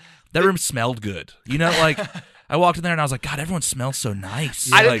 dude. That room smelled good. You know, like I walked in there and I was like, God, everyone smells so nice.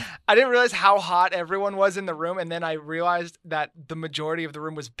 I didn't realize how hot everyone was in the room, and then I realized that the majority of the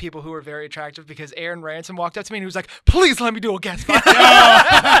room was people who were very attractive because Aaron Ransom walked up to me and he was like, "Please let me do a guest spot."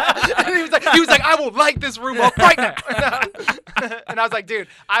 And he was like, "I will light this room up right now." And I was like, "Dude,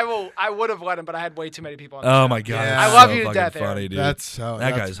 I would have let him, but I had way too many people on the show. My God. Yeah. I love you to fucking death, funny, Aaron. dude. That's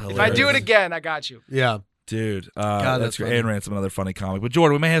guy's hilarious. If I do it again, I got you." Yeah. Dude, God, that's great. funny. Aaron Ransom, another funny comic. But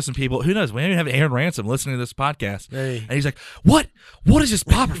Jordan, we may have some people. Who knows? We may have Aaron Ransom listening to this podcast, and he's like, "What? What is this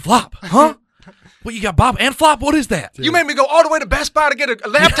bop or flop? Huh? What, you got bop and flop? What is that? You made me go all the way to Best Buy to get a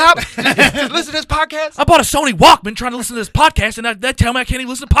laptop to listen to this podcast? I bought a Sony Walkman trying to listen to this podcast, and they tell me I can't even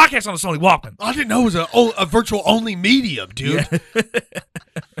listen to podcasts on a Sony Walkman. I didn't know it was a virtual only medium, dude. Yeah.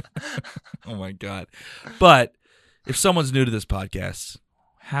 Oh my God! But if someone's new to this podcast,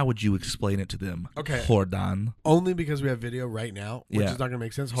 how would you explain it to them? Okay. Jordan. Only because we have video right now, which is not going to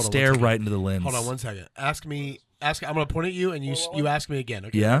make sense. Hold on. Stare right into the lens. Hold on 1 second. Ask. I'm going to point at you, and you ask me again.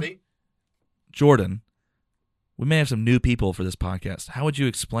 Okay. Yeah. Ready? Jordan, we may have some new people for this podcast. How would you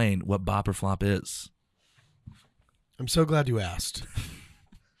explain what bop or flop is? I'm so glad you asked.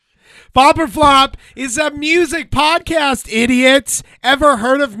 Bop or Flop is a music podcast, idiots. Ever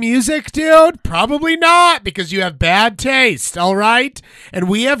heard of music, dude? Probably not, because you have bad taste, all right? And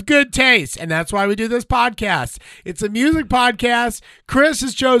we have good taste, and that's why we do this podcast. It's a music podcast. Chris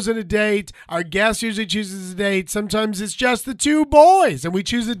has chosen a date. Our guest usually chooses a date. Sometimes it's just the two boys, and we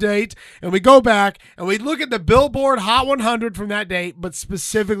choose a date, and we go back, and we look at the Billboard Hot 100 from that date, but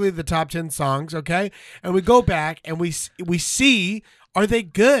specifically the top 10 songs, okay? And we go back, and we see... Are they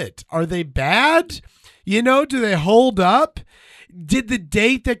good? Are they bad? You know, do they hold up? Did the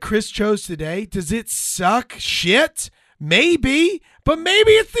date that Chris chose today, does it suck shit? Maybe, but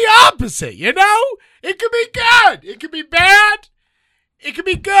maybe it's the opposite, you know? It could be good. It could be bad. It could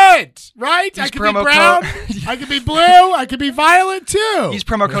be good, right? I could be brown. I could be blue. I could be violet, too. Use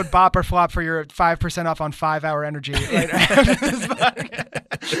promo code BOP or FLOP for your 5% off on 5-hour energy. Later after this podcast.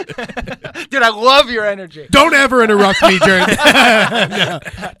 Dude, I love your energy. Don't ever interrupt me during no.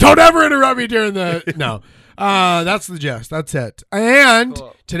 Don't ever interrupt me during the... No. That's the gist. That's it. And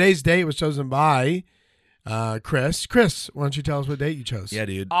today's date was chosen by Chris. Chris, why don't you tell us what date you chose? Yeah,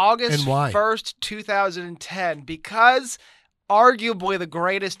 dude. August And why? 1st, 2010. Because... arguably the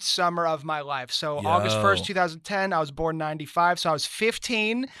greatest summer of my life. So August 1st, 2010, I was born 95, so I was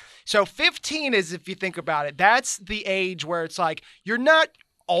 15. So 15 is, if you think about it, that's the age where it's like, you're not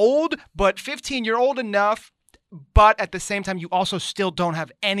old, but 15, you're old enough, but at the same time, you also still don't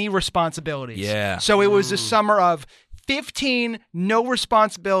have any responsibilities. Yeah. So it was a summer of 15, no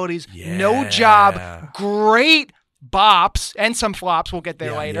responsibilities, no job, great bops, and some flops, we'll get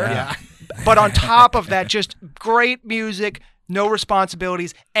there later. Yeah. But on top of that, just great music, no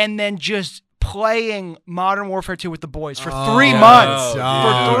responsibilities, and then just playing Modern Warfare 2 with the boys for 3 months.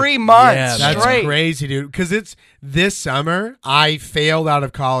 For 3 months That's straight. crazy, dude. Because it's this summer, I failed out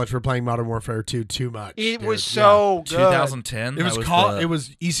of college for playing Modern Warfare 2 too much. It was so good. 2010. It was it was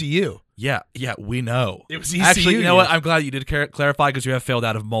ECU. Yeah, we know. It was ECU. Actually, you know what? I'm glad you did clarify because you have failed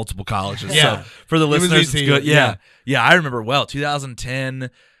out of multiple colleges. Yeah. So for the listeners, it's good. Yeah. Yeah, I remember well. 2010.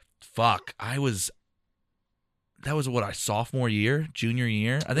 Fuck, that was what, sophomore year, junior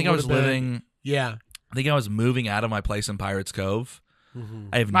year. I think I was living. Yeah. I think I was moving out of my place in Pirates Cove. Mm-hmm.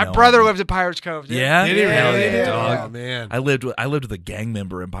 I have My no brother idea. lives at Pirates Cove, dude. Yeah? Did he really? Hell Yeah. dog. Oh, man. I lived with a gang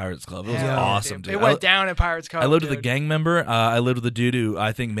member in Pirates Club. It was awesome, dude. It went down at Pirates Cove. I lived with a dude. gang member. I lived with a dude who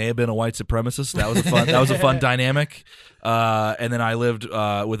I think may have been a white supremacist. That was a fun dynamic. And then I lived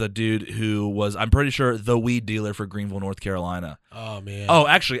with a dude who was, I'm pretty sure, the weed dealer for Greenville, North Carolina. Oh, man. Oh,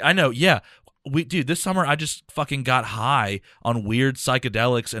 actually, I know. Yeah. This summer I just fucking got high on weird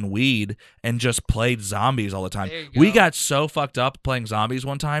psychedelics and weed and just played zombies all the time. There you go. We got so fucked up playing zombies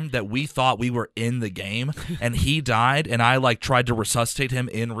one time that we thought we were in the game and he died and I tried to resuscitate him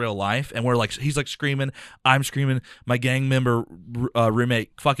in real life and he's screaming, I'm screaming, my gang member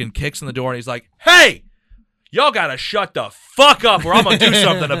roommate fucking kicks in the door and he's like, "Hey! Y'all gotta shut the fuck up or I'm gonna do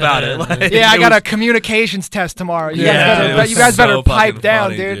something about it." I got a communications test tomorrow. You guys better pipe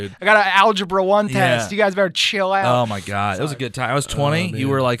down, dude. I got an Algebra 1 test. You guys better chill out. Oh my God. It was a good time. I was 20. You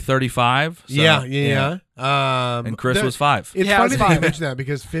were 35. So, Yeah. And Chris was 5. It's I funny was that you 5. mention that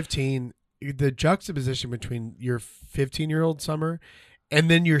because 15, the juxtaposition between your 15-year-old summer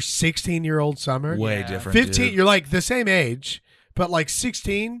and then your 16-year-old summer. Way different. 15, dude. you're the same age, but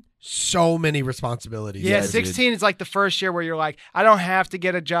 16, so many responsibilities. Yeah, 16 is like the first year where you're like, I don't have to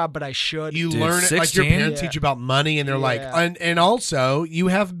get a job, but I should. You learn it, like your parents teach you about money, and they're like, and also you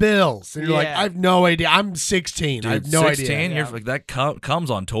have bills, and you're like, I have no idea. I'm 16. I have no 16, idea. You're like that comes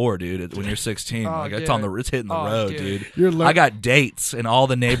on tour, dude. When you're 16, like it's hitting the road, dude. I got dates in all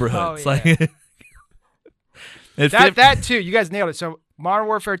the neighborhoods. Like that too. You guys nailed it. So Modern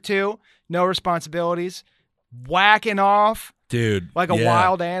Warfare 2, no responsibilities, whacking off. Dude, like a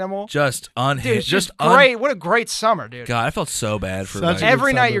wild animal, just unhinged, just great. What a great summer, dude! God, I felt so bad for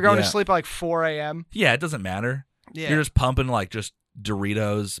every night. You're going to sleep at like 4 a.m. Yeah, it doesn't matter. Yeah, you're just pumping like just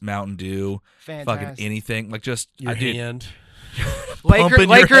Doritos, Mountain Dew, fucking anything. Like just your hand.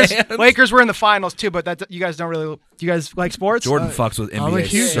 Lakers were in the finals too, but you guys don't really. Do you guys like sports? Jordan fucks with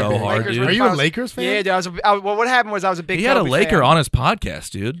NBA so hard, dude. Are you a Lakers fan? Yeah, dude. What happened was I was a big. He had a Laker on his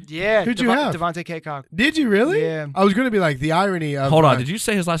podcast, dude. Yeah, who'd you have? Devontae Kaycock. Did you really? Yeah. I was going to be like the irony of. Hold on, did you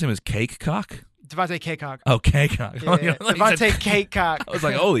say his last name is Cake Cock? Devontae Kaycock. Oh, Kaycock. Yeah. Devontae Kaycock. I was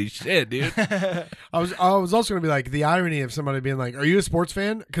like, holy shit, dude. I was also going to be like the irony of somebody being like, "Are you a sports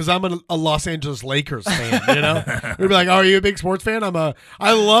fan?" Because I'm a Los Angeles Lakers fan. You know, we'd be like, "Oh, are you a big sports fan?"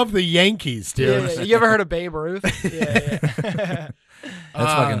 I love the Yankees, dude. Yeah. You ever heard of Babe Ruth? Yeah. That's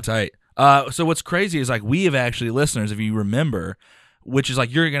fucking tight. So what's crazy is like we have actually listeners, if you remember, which is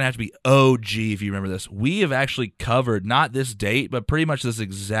like you're going to have to be OG if you remember this. We have actually covered not this date, but pretty much this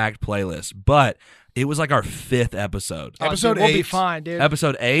exact playlist. But it was like our 5th episode. Episode 8. We'll be fine, dude.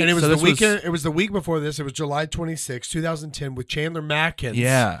 Episode 8. And it was the weekend. It was the week before this. It was July 26, 2010 with Chandler Matkins.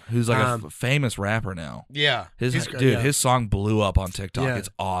 Yeah, who's like a famous rapper now. Yeah. His song blew up on TikTok. Yeah. It's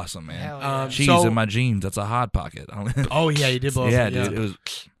awesome, man. Cheese in my jeans. That's a hot pocket. Oh, yeah, he did blow up. Yeah, dude. It was...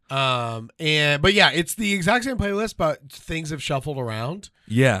 but yeah, it's the exact same playlist, but things have shuffled around.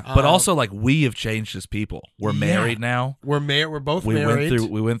 Yeah, but also like we have changed as people. We're married now. We're both married.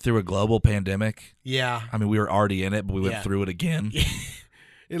 We went through a global pandemic. Yeah, I mean we were already in it, but we went through it again.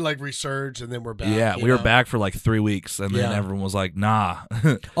 It like resurged, and then we're back. Yeah, we were back for like 3 weeks, and then everyone was like, "Nah."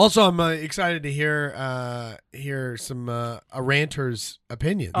 Also, I'm excited to hear some a ranter's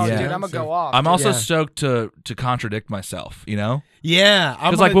opinions. Oh, dude, I'm gonna go off. I'm also stoked to contradict myself. You know? Yeah,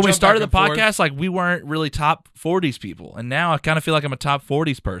 because like when we started the podcast, like we weren't really top 40s people, and now I kind of feel like I'm a top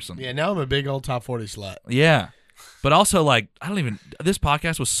 40s person. Yeah, now I'm a big old top 40 slut. Yeah. But also, like, this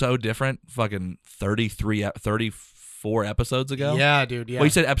podcast was so different fucking 34 episodes ago. Yeah, dude, yeah. Well,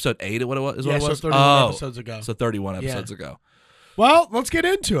 you said episode 8 what it was? Yeah, so 31 episodes ago. So 31 episodes ago. Well, let's get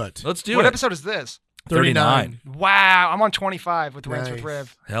into it. Let's do it. What episode is this? 39. Wow, I'm on 25 with Rants with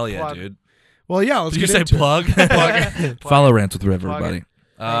Riv. Hell yeah, plug. dude. Well, yeah, let's Did get into it. Plug? Plug. Follow Rants with Riv, everybody.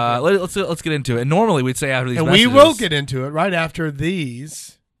 Let's get into it. And normally we'd say after these messages. And we will get into it right after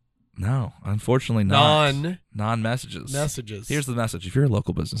these. No, unfortunately not. Non-messages. Here's the message. If you're a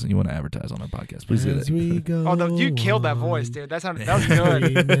local business and you want to advertise on our podcast, please get it. You killed that voice, dude. That was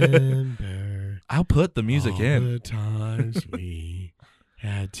good. I'll put the music in. The times we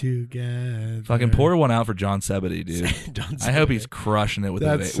had together. Fucking pour one out for John Sebedy, dude. I hope he's crushing it with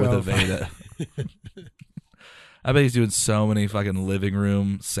Aveda. I bet he's doing so many fucking living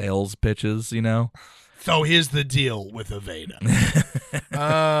room sales pitches, you know? So here's the deal with Aveda. Okay.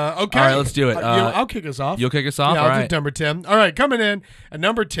 All right, let's do it. I'll kick us off. You'll kick us off? Yeah, All I'll right. do number 10. All right, coming in at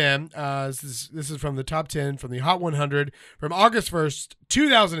number 10. This is from the top 10 from the Hot 100 from August 1st,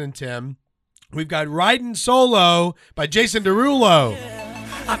 2010. We've got Riding Solo by Jason Derulo.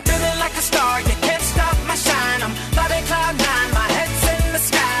 I'm feeling like a star, you can't stop my shine. I'm flying cloud nine, my head's in the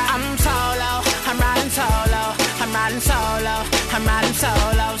sky. I'm solo, I'm riding solo, I'm riding solo, I'm riding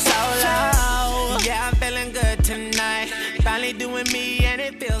solo. Yeah, I'm feeling good tonight. Finally doing me and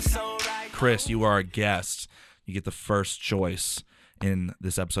it feels so right. Chris, you are a guest. You get the first choice in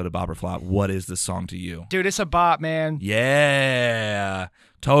this episode of Bop or Flop. What is this song to you? Dude, it's a bop, man. Yeah.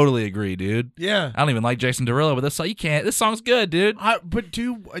 Totally agree, dude. Yeah. I don't even like Jason Derulo, but this song's good, dude. But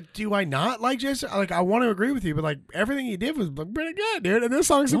do I not like Jason? Like, I want to agree with you, but like everything he did was pretty good, dude. And this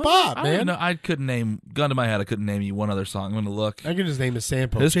song's a bop, man. I couldn't name, gun to my head, I couldn't name you one other song. I'm going to look. I can just name a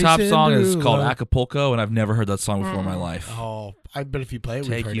sample. His Jason top song Derulo. is called Acapulco, and I've never heard that song before in my life. Oh, I bet if you play it,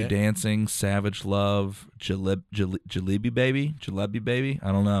 we've Take heard You it. Dancing, Savage Love, Jalebi Baby.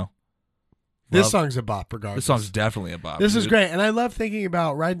 I don't know. This song's a bop, regardless. This song's definitely a bop. This dude. is great, and I love thinking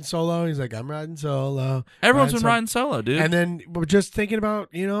about riding solo. He's like, I'm riding solo. Everyone's been riding solo, dude. And then we're just thinking about,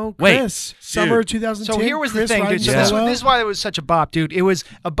 Chris, summer 2010. So here was the thing, dude. So this is why it was such a bop, dude. It was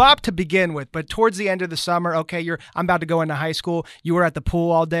a bop to begin with, but towards the end of the summer, okay, I'm about to go into high school. You were at the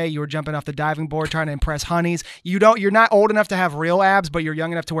pool all day. You were jumping off the diving board trying to impress honeys. You're not old enough to have real abs, but you're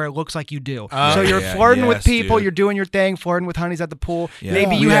young enough to where it looks like you do. So you're flirting with people. Dude. You're doing your thing, flirting with honeys at the pool. Yeah.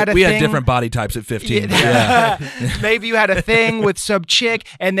 Maybe we had different body types at 15. Maybe you had a thing with some chick,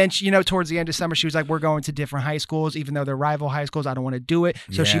 and then towards the end of summer, she was like, "We're going to different high schools, even though they're rival high schools. I don't want to do it."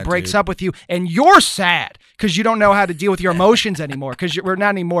 So she breaks up with you, and you're sad because you don't know how to deal with your emotions anymore. Because we're not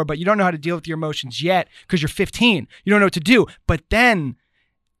anymore, but you don't know how to deal with your emotions yet because you're 15. You don't know what to do. But then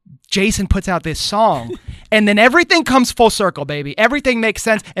Jason puts out this song, and then everything comes full circle, baby. Everything makes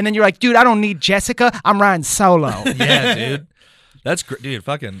sense, and then you're like, "Dude, I don't need Jessica. I'm riding solo." Yeah, dude. That's great, dude.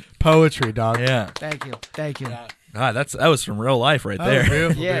 Fucking poetry, dog. Yeah. Thank you. Yeah. God, that was from real life right there.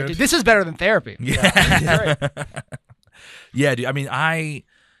 Beautiful, yeah, dude, this is better than therapy. Yeah. Yeah, dude. I mean, I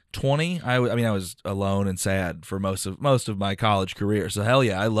was alone and sad for most of my college career. So hell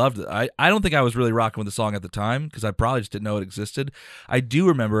yeah, I loved it. I don't think I was really rocking with the song at the time because I probably just didn't know it existed. I do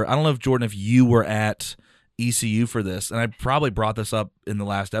remember. I don't know if Jordan, if you were at ECU for this, and I probably brought this up in the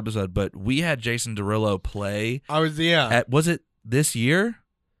last episode, but we had Jason Derulo play. Was it this year?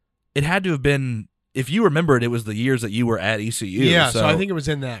 It had to have been. If you remember it, it was the years that you were at ECU. Yeah, so I think it was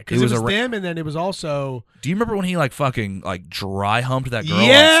in that because it was them, and then it was also. Do you remember when he fucking dry humped that girl?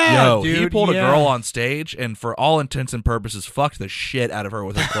 Yeah, dude, he pulled a girl on stage, and for all intents and purposes, fucked the shit out of her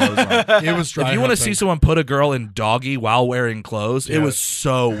with her clothes on. It was dry. If you want to see someone put a girl in doggy while wearing clothes, it was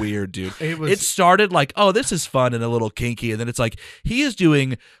so weird, dude. It started oh, this is fun and a little kinky, and then it's he is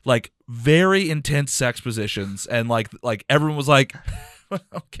doing very intense sex positions, and everyone was like.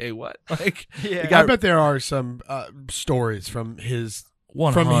 Okay, what? I bet there are some stories from his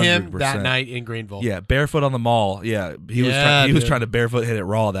 100%. From him that night in Greenville. Yeah, barefoot on the mall. Yeah, he was trying to barefoot hit it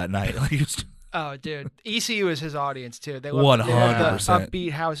raw that night. Oh, dude, ECU is his audience too. They 100% the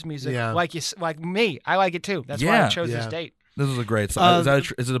upbeat house music. Yeah. Like me, I like it too. That's why I chose this date. This was a great song.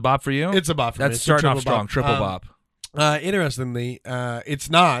 Is it a bop for you? It's a bop for me. That's starting off strong. Triple bop. Interestingly, it's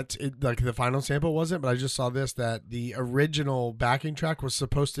not the final sample wasn't, but I just saw that the original backing track was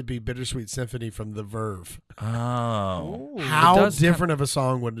supposed to be "Bittersweet Symphony" from The Verve. Oh, how different of a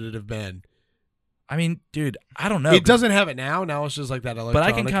song would it have been? I mean, dude, I don't know. It doesn't have it now. Now it's just that electronic. But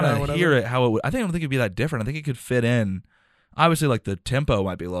I can kind of hear it how it would. I don't think it'd be that different. I think it could fit in. Obviously, the tempo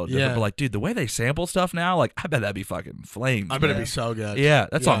might be a little different, but dude, the way they sample stuff now, I bet that'd be fucking flames. I bet it'd be so good. Yeah,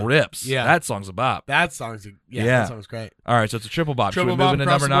 that song rips. Yeah, that song's a bop. That song's great. All right, so it's a triple bop. Triple Should we bop move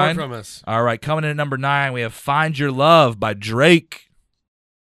into number 9? From us. All right, coming in at number 9, we have "Find Your Love" by Drake.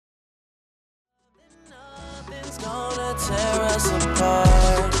 Nothing's gonna tear us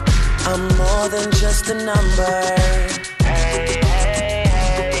apart. I'm more than just a number.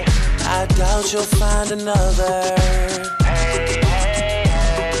 I doubt you'll find another.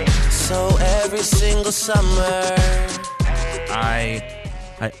 So every single summer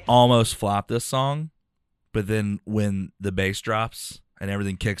I almost flopped this song, but then when the bass drops and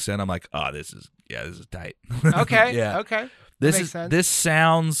everything kicks in, I'm like, oh, this is tight. Okay. Yeah. Okay. This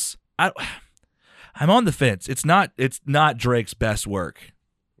sounds I'm on the fence. It's not Drake's best work.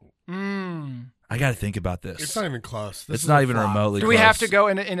 I got to think about this. It's not even close. It's not even remotely close. Do we have to go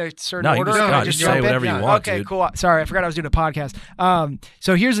in a certain order? Just say whatever you want, okay, dude. cool. Sorry, I forgot I was doing a podcast.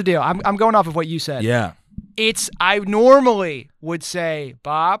 So here's the deal. I'm going off of what you said. Yeah. I normally would say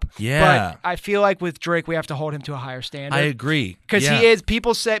bop. Yeah. But I feel like with Drake, we have to hold him to a higher standard. I agree. Because he is,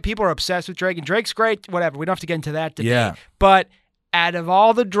 people are obsessed with Drake, and Drake's great, whatever. We don't have to get into that debate. Yeah. But out of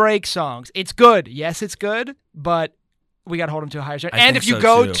all the Drake songs, it's good. Yes, it's good, but we got to hold him to a higher standard. And if you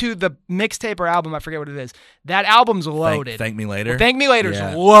go to the mixtape or album, I forget what it is, that album's loaded. Thank Me Later? Thank Me Later's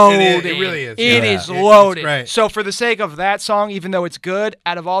loaded. It really is. It is loaded. It's so for the sake of that song, even though it's good,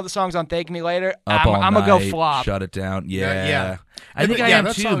 out of all the songs on Thank Me Later, I'm going to go flop. Shut it down. Yeah. I think I am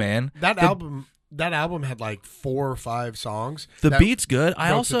too, song, man. That album had 4 or 5 songs. The beat's good. I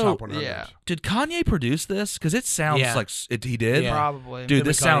the also top 100. Did Kanye produce this? Because it sounds like he did. Yeah. Probably. Dude,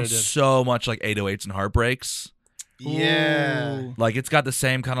 this sounds so much like 808s and Heartbreaks. Yeah. It's got the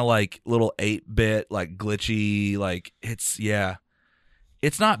same kind of little 8-bit, glitchy, it's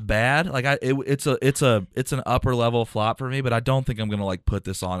It's not bad. Like it's an upper level flop for me, but I don't think I'm gonna like put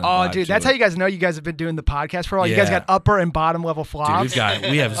this on. Oh, dude, that's how you guys know you guys have been doing the podcast for a while. You guys got upper and bottom level flops. Dude,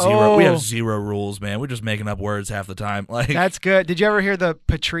 we have zero rules, man. We're just making up words half the time. Like that's good. Did you ever hear the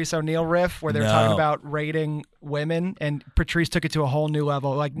Patrice O'Neal riff where they were talking about rating women, and Patrice took it to a whole new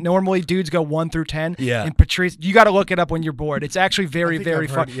level? Like normally dudes go 1 through 10. Yeah. And Patrice, you got to look it up when you're bored. It's actually very, very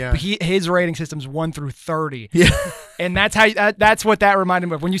fun. Yeah. But his rating system's 1 through 30. Yeah. And that's what that reminded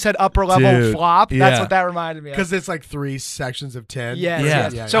me of. When you said upper level flop, that's what that reminded me of. Because it's like 3 sections of 10.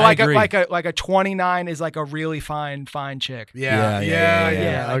 Yes. So like a 29 is like a really fine chick.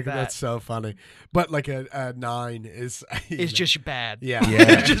 Yeah. Like that's so funny. But like a 9 is it's just bad. Yeah.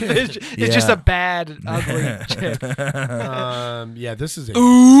 It's just a bad, ugly chick. Yeah, this is a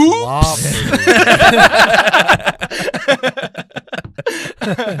flop.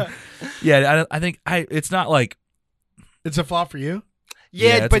 Yeah, I think it's not like it's a flop for you.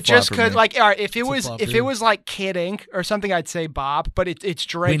 Yeah, but just because, like, all right, if it was like Kid Ink or something, I'd say bop. But it's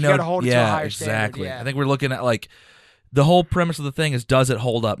Drake. You got to hold it to a higher standard. Yeah, I think we're looking at like the whole premise of the thing is, does it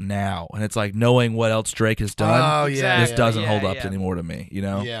hold up now? And it's like knowing what else Drake has done. Oh yeah, this doesn't hold up anymore to me. You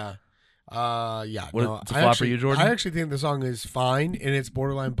know? Yeah. It's a flop for you, Jordan? I actually think the song is fine and it's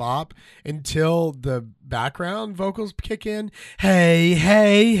borderline bop until the background vocals kick in. Hey.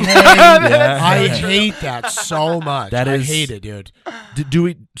 I hate that so much. I hate it, dude.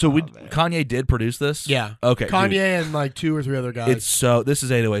 Kanye did produce this? Yeah. Okay. Kanye dude. And like 2 or 3 other guys. This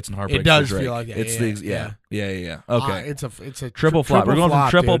is 808s and Heartbreak. It does for Drake. feel like that. It's yeah. Okay. It's a triple flop. We're going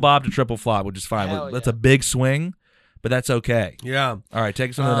flop, from triple dude. bop to triple flop, which is fine. That's a big swing. But that's okay. Yeah. All right, take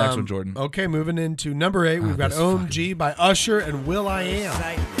us on to the next one, Jordan. Okay, moving into number 8, we've got OMG by Usher and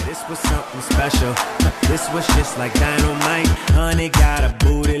will.i.am. This was something special. This was just like dynamite. Honey got a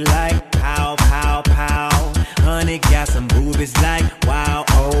booty like pow, pow, pow. Honey got some boobies like wow,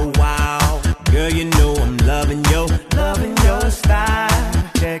 oh wow. Girl, you know I'm loving your style.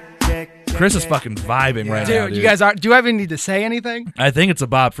 Check. Chris is fucking vibing right now, dude. You guys are. Do I even need to say anything? I think it's a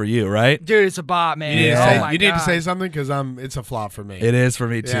bop for you, right? Dude, it's a bop, man. You need to say something because it's a flop for me. It is for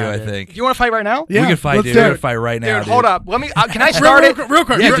me too. Yeah, I dude. think. You want to fight right now? Yeah, we can fight, let's dude. do We're it. gonna fight right now, Dude, hold up. Let me. Can I start it? Real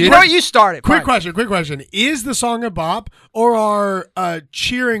quick. Yeah, dude. You know what? You start it. Quick question. Is the song a bop or are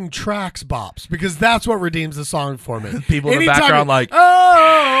cheering tracks bops? Because that's what redeems the song for me. People in the background like,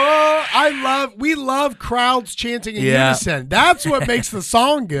 we love crowds chanting in unison. That's what makes the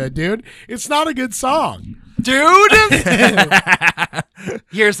song good, dude. It's not a good song. Dude,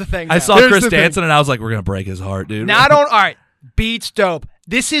 here's the thing. I saw Chris dancing and I was like, we're gonna break his heart, dude. Now all right, beats dope.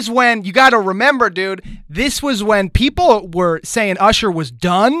 This is when you got to remember, dude. This was when people were saying Usher was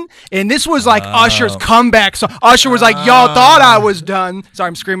done, and this was like Usher's comeback. So Usher was like, "Y'all thought I was done." Sorry,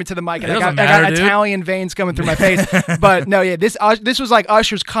 I'm screaming to the mic, and I got Italian veins coming through my face. But no, yeah, this was like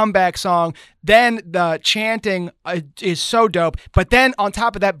Usher's comeback song. Then the chanting is so dope. But then on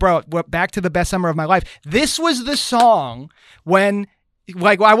top of that, bro, back to the best summer of my life. This was the song when.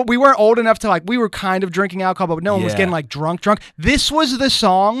 Like we weren't old enough to we were kind of drinking alcohol, but no one was getting like drunk. This was the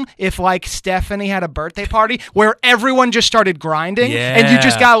song if like Stephanie had a birthday party where everyone just started grinding and you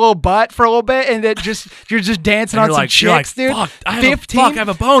just got a little butt for a little bit and you're just dancing on some chicks, dude. Fuck, I have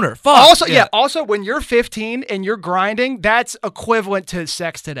a boner. Fuck. Also when you're 15 and you're grinding, that's equivalent to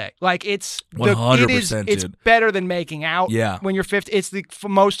sex today. Like it's 100%, it's better than making out. Yeah. When you're 15, it's the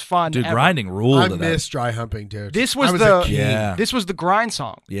most fun. Dude, ever. grinding ruled. I miss dry humping, dude. This was the grind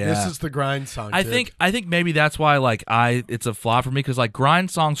song. Yeah. This is the grind song. I think maybe that's why it's a flop for me because like grind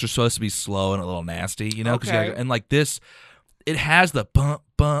songs are supposed to be slow and a little nasty, you know? And like this, it has the bump,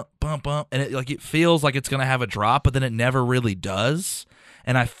 bump, bump, bump, and it feels like it's gonna have a drop, but then it never really does.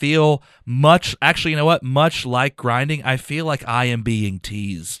 And I feel much like grinding, I feel like I am being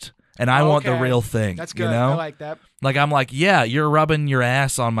teased. And I want the real thing. That's good. You know? I like that. Like I'm like, yeah, you're rubbing your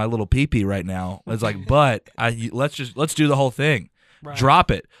ass on my little pee-pee right now. It's like, but let's do the whole thing. Right. Drop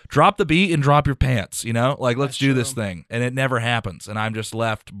it. Drop the beat and drop your pants, you know? Like, let's do this thing. And it never happens. And I'm just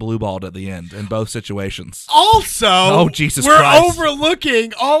left blue-balled at the end in both situations. Also, Jesus we're Christ.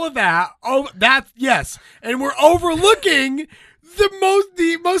 overlooking all of that. Oh, yes. And we're overlooking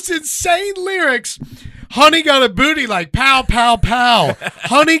the most insane lyrics. Honey got a booty like pow, pow, pow.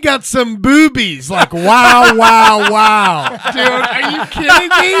 Honey got some boobies like wow, wow, wow. Dude, are you kidding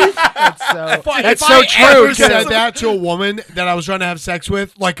me? That's if so I true. ever said that to a woman that I was trying to have sex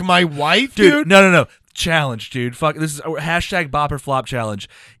with, like my wife, dude. No. Challenge, dude. Fuck, this is hashtag bop or flop challenge.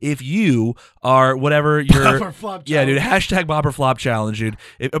 If you are whatever you're, bop or flop yeah, dude. challenge. Hashtag bop or flop challenge, dude.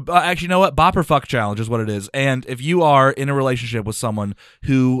 Actually, you know what? Bop or fuck challenge is what it is. And if you are in a relationship with someone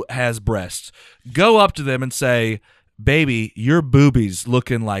who has breasts, go up to them and say, baby, your boobies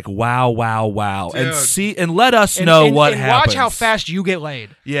looking like wow, wow, wow. Dude. And let us know what happens. Watch how fast you get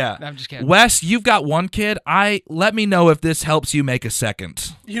laid. Yeah. No, I'm just kidding. Wes, you've got one kid. Let me know if this helps you make a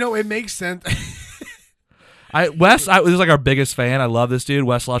second. It makes sense. Wes, this is like our biggest fan. I love this dude.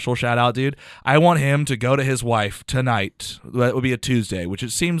 Wes Luttrell, shout out, dude. I want him to go to his wife tonight. That would be a Tuesday, which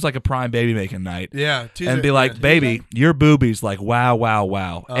it seems like a prime baby making night. Yeah, Tuesday. And be like, baby, your boobies like wow, wow,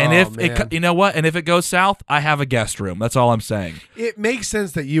 wow. And if it, you know what? And if it goes south, I have a guest room. That's all I'm saying. It makes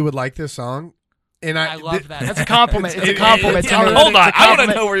sense that you would like this song. And I love that. That's a compliment. It's a compliment. Hold on. I want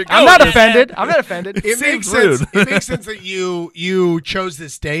to know where you're going. I'm not offended. I'm not offended. It makes sense. It makes sense that you chose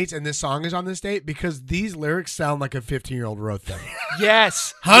this date and this song is on this date because these lyrics sound like a 15-year-old wrote them.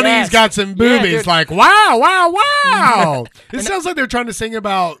 Yes. Honey's got some boobies. Like, wow, wow, wow. It sounds like they're trying to sing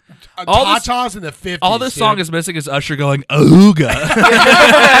about tatas in the 50s. All this song is missing is Usher going, ooga.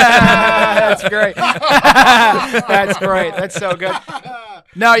 That's great. That's great. That's so good.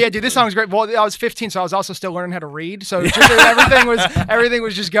 No, yeah, dude, this song's great. Well, I was 15, so I was also still learning how to read. So just, everything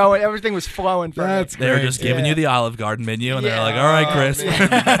was just going, everything was flowing for me. They were just giving you the Olive Garden menu, and they're like, "All right, Chris."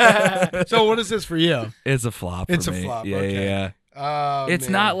 So what is this for you? It's a flop. It's for a me. flop. Yeah, Okay. yeah. It's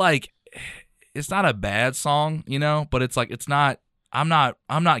not like, it's not a bad song, but it's like it's not. I'm not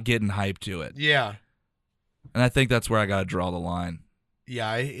getting hyped to it. Yeah. And I think that's where I got to draw the line.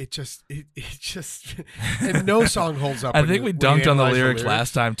 Yeah, it just and no song holds up. I think we dunked on the lyrics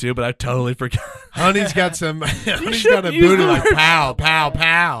last time too, but I totally forgot. Honey's got Honey's got a booty like pow, pow,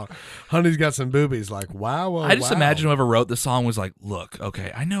 pow. Honey's got some boobies like wow. I just imagine whoever wrote the song was like, look,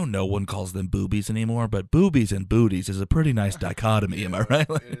 okay, I know no one calls them boobies anymore, but boobies and booties is a pretty nice dichotomy. Am I right?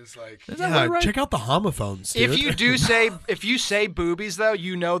 It is like, right? Check out the homophones, dude. If you say boobies though,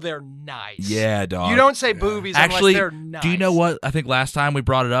 they're nice. Yeah, dog. You don't say boobies Actually, unless they're nice. Do you know what? I think last time we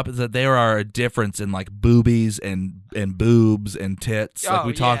brought it up is that there are a difference in like boobies and boobs and tits, like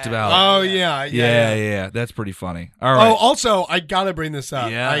we talked about. Oh yeah. That's pretty funny. All right. Oh, also, I gotta bring this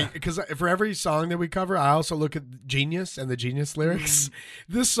up. Yeah. Because for every song that we cover, I also look at Genius and the Genius lyrics.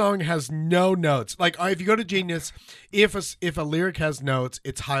 This song has no notes. Like if you go to Genius, if a lyric has notes,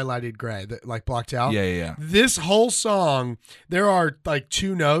 it's highlighted gray, like blocked out. Yeah. This whole song, there are like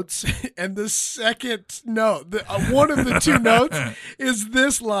 2 notes, and the second note, one of the 2 notes is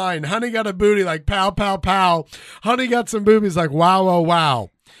this line: "Honey got a booty like pow, pow, pow. Honey got some boobies like wow, oh, wow."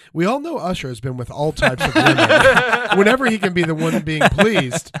 We all know Usher has been with all types of women. Whenever he can be the one being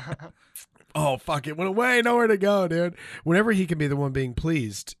pleased. Oh, fuck, it went away. Nowhere to go, dude. Whenever he can be the one being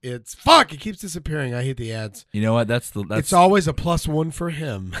pleased, it keeps disappearing. I hate the ads. You know what? It's always a +1 for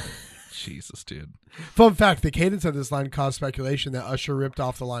him. Jesus, dude. Fun fact, the cadence of this line caused speculation that Usher ripped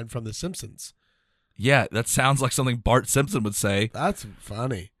off the line from The Simpsons. Yeah, that sounds like something Bart Simpson would say. That's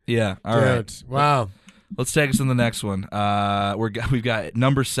funny. Yeah, all right. Wow. Let's take us to the next one. We've got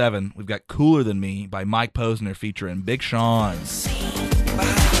number 7. We've got "Cooler Than Me" by Mike Posner featuring Big Sean.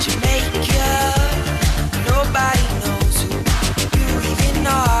 Nobody knows who you even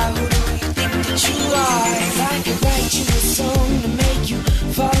are. Who do you think that you are? If I could write you a song to make you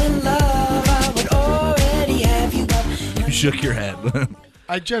fall in love, I would already have you up. You shook your head.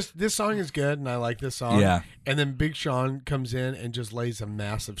 This song is good, and I like this song. Yeah. And then Big Sean comes in and just lays a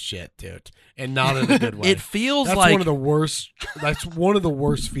massive shit, dude, and not in a good way. It feels that's like one of the worst. That's one of the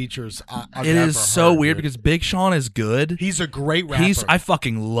worst features I've it ever is so heard, weird dude. because Big Sean is good. He's a great rapper. I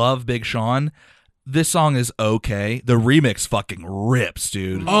fucking love Big Sean. This song is okay. The remix fucking rips,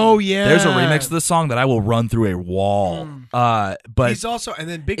 dude. Oh yeah, there's a remix of this song that I will run through a wall. But he's also, and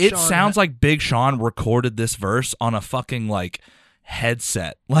then Big It Sean sounds like Big Sean recorded this verse on a fucking like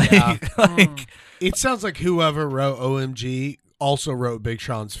headset. It sounds like whoever wrote OMG also wrote Big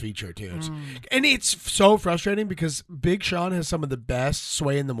Sean's feature tunes. And it's so frustrating because Big Sean has some of the best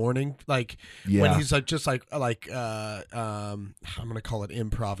Sway in the Morning, like when he's like just like I'm gonna call it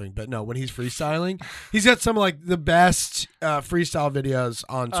improving, but no, when he's freestyling, he's got some of like the best freestyle videos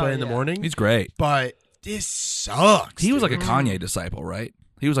on Sway in the Morning. He's great. But this sucks. He was like a Kanye disciple, right?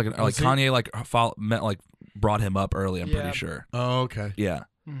 He was like Kanye brought him up early, I'm pretty sure. Oh, okay. Yeah.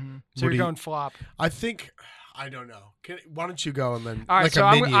 Mm-hmm. So you're going flop. I don't know. Why don't you go and then? All right, like so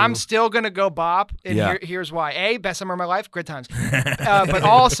a I'm still gonna go bop, and here's why: A, best summer of my life, good times. But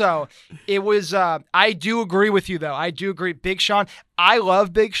also, it was. I do agree with you though. I do agree, Big Sean. I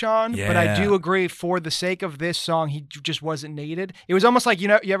love Big Sean, but I Yeah. do agree for the sake of this song, he just wasn't needed. It was almost like, you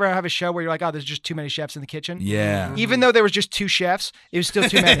ever have a show where you're like, oh, there's just too many chefs in the kitchen? Yeah. Even though there was just 2 chefs, it was still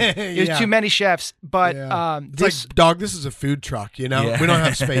too many. It was too many chefs. But it's like, dog, this is a food truck, you know? Yeah. We don't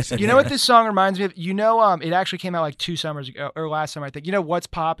have space in you know what this song reminds me of? It actually came out like 2 summers ago, or last summer, I think. You know What's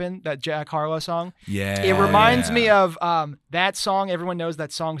Poppin', that Jack Harlow song? Yeah. It reminds me of that song. Everyone knows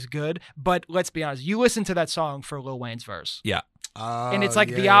that song's good, but let's be honest. You listen to that song for Lil Wayne's verse. Yeah. And it's like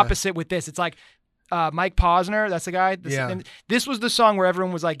the opposite with this. It's like Mike Posner, that's the guy. And this was the song where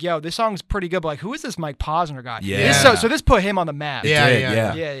everyone was like, yo, this song's pretty good, but like, who is this Mike Posner guy? Yeah. So this put him on the map.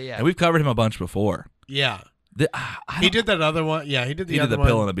 Yeah. Yeah. And we've covered him a bunch before. Yeah. He did that other one. Yeah, he did the other one.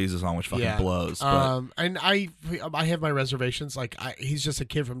 Pill and Ibiza song, which fucking blows. But. And I have my reservations. Like, he's just a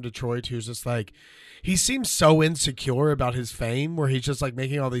kid from Detroit who's just like, he seems so insecure about his fame, where he's just like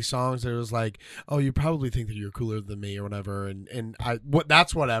making all these songs that it was like, oh, you probably think that you're cooler than me or whatever, and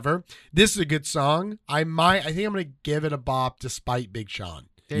that's whatever. This is a good song. I think I'm gonna give it a bop despite Big Sean.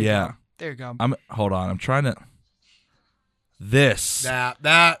 There you go. Hold on. I'm trying to. This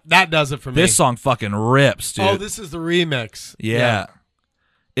that does it for me. This song fucking rips, dude. Oh, this is the remix. Yeah.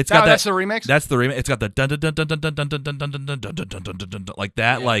 It's got that. That's the remix. That's the remix. It's got the dun dun dun dun dun dun dun dun dun dun dun dun dun dun dun like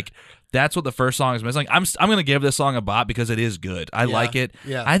that. Like that's what the first song is missing. I'm gonna give this song a bop because it is good. I like it.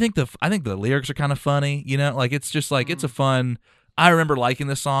 Yeah. I think the lyrics are kind of funny. You know, like it's just like it's a fun. I remember liking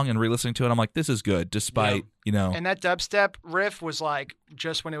this song and re-listening to it. I'm like, this is good, despite you know. And that dubstep riff was like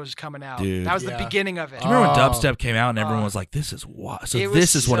just when it was coming out. Dude. That was the beginning of it. Do you remember when dubstep came out and everyone was like, "This is what?" So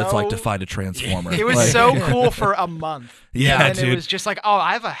this is what it's like to find a transformer. It was like, so cool for a month. Yeah, and dude. It was just like, oh,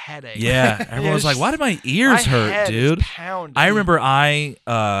 I have a headache. Yeah, everyone was like, "Why do my ears hurt, head dude?" is pounding. I remember I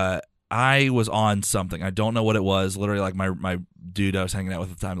was on something. I don't know what it was. Literally, like my dude I was hanging out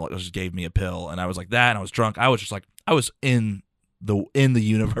with at the time like just gave me a pill, and I was like that, and I was drunk. I was just like I was in the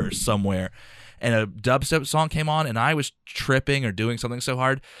universe somewhere. And a dubstep song came on, and I was tripping or doing something so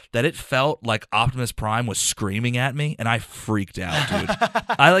hard that it felt like Optimus Prime was screaming at me, and I freaked out, dude.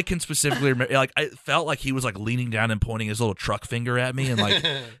 I like can specifically remember, like I felt like he was like leaning down and pointing his little truck finger at me, and like,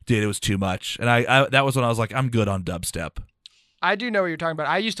 dude, it was too much. And I that was when I was like, I'm good on dubstep. I do know what you're talking about.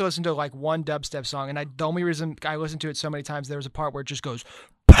 I used to listen to like one dubstep song, and the only reason I listened to it so many times, there was a part where it just goes,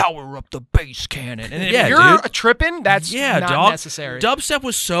 power up the bass cannon. And if you're tripping, that's not necessary. Dubstep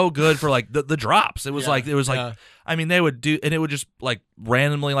was so good for like the drops. It was like I mean, they would do, and it would just like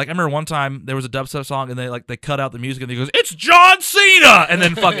randomly, like I remember one time there was a dubstep song and they cut out the music and he goes, "It's John Cena," and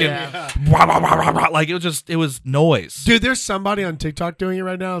then fucking like it was noise. Dude, there's somebody on TikTok doing it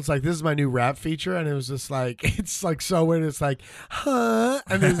right now. It's like, this is my new rap feature, and it was just like, it's like so weird. It's like, huh?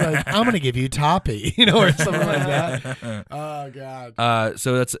 And it's like, I'm gonna give you Toppy, you know, or something like that. Oh god.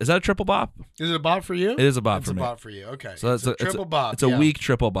 So is that a triple bop? Is it a bop for you? It is a bop for me. It's a bop for you. Okay. So that's a triple bop. It's a weak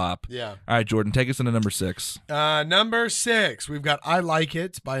triple bop. Yeah. All right, Jordan, take us into number 6. Number 6, we've got "I Like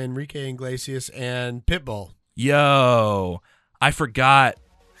It" by Enrique Iglesias and Pitbull. Yo, I forgot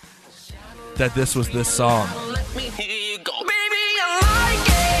that this was this song. Let me hear you go. Baby, I like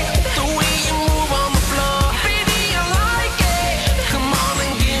it. The way you move on the floor. Baby, I like it. Come on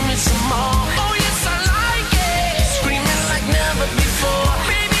and give me some more. Oh, yes, I like it. Screaming like never before.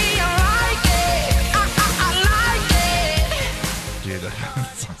 Baby, I like it. I like it. Dude,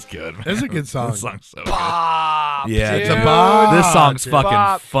 that song's good, man. It's a good song. This song's so Bop, good. Yeah, dude. it's a bop. This song's fucking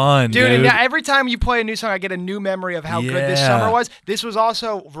Bop. fun, Dude, dude. and every time you play a new song, I get a new memory of how good this Yeah. summer was. This was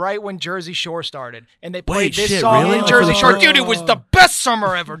also right when Jersey Shore started, and they played Wait, this shit, song really? in Jersey Oh. Shore. Dude, it was the best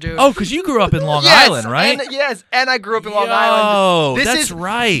summer ever, dude. Oh, because you grew up in Long Yes, Island, right? And I grew up in Long Yo, Island. This that's is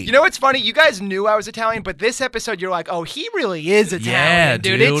right. You know what's funny? You guys knew I was Italian, but this episode, you're like, oh, he really is Italian, Yeah,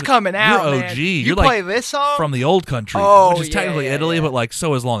 dude. dude. It's coming out, You're man. OG. You You're play like this song from the old country, Oh, which is technically yeah, Italy, yeah. but like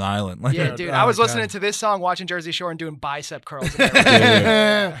so is Long Island. Like, Yeah, dude. I was listening to this song, watching Jersey Shore, and doing bicep curls. You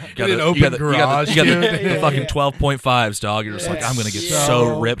got an open garage, You got dude. the fucking 12.5s, dog. You're just like, I'm gonna get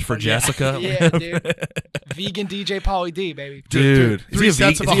so ripped for Jessica. Yeah, dude. Vegan DJ Pauly D, baby. Dude, Three is he a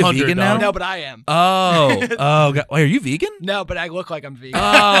sets of is he a 100, vegan dog. now? No, but I am. Oh, God. Wait, are you vegan? No, but I look like I'm vegan.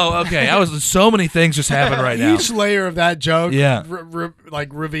 Oh, okay. So many things just happen right now. Each layer of that joke, Yeah.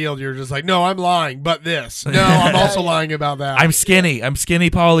 revealed. You're just like, no, I'm lying, but this. No, I'm also lying about that. I'm skinny,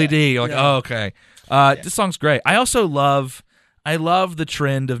 Pauly D. You're like, Yeah. oh, okay. This song's great. I also love the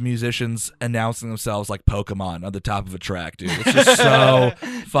trend of musicians announcing themselves like Pokemon on the top of a track, dude. It's just so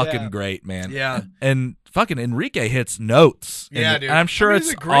fucking great, man. Yeah. And fucking Enrique hits notes. Yeah, and dude. I'm sure I mean,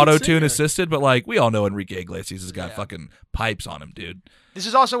 he's it's a great auto-tune singer. assisted, but like we all know Enrique Iglesias has got fucking pipes on him, dude. This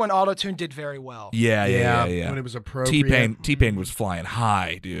is also when auto-tune did very well. Yeah. When it was appropriate. T-Pain was flying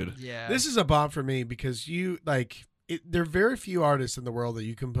high, dude. Yeah. This is a bop for me because you like there are very few artists in the world that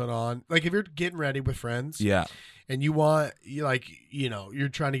you can put on. Like if you're getting ready with friends, Yeah. and you're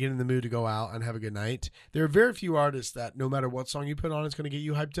trying to get in the mood to go out and have a good night. There are very few artists that no matter what song you put on, it's going to get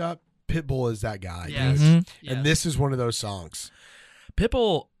you hyped up. Pitbull is that guy. Yes. Dude. Yes. And this is one of those songs.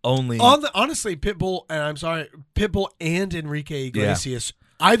 Pitbull only. Honestly, Pitbull, and I'm sorry, Pitbull and Enrique Iglesias,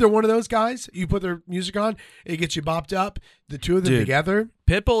 either one of those guys, you put their music on, it gets you bopped up. The two of them together.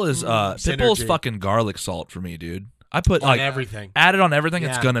 Pitbull is Pitbull's fucking garlic salt for me, dude. I put on everything. Add it on everything. Yeah.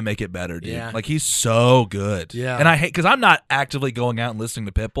 It's gonna make it better, dude. Yeah. Like he's so good. Yeah. And I hate because I'm not actively going out and listening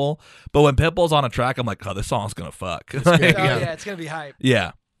to Pitbull, but when Pitbull's on a track, I'm like, oh, this song's gonna fuck. It's gonna be hype.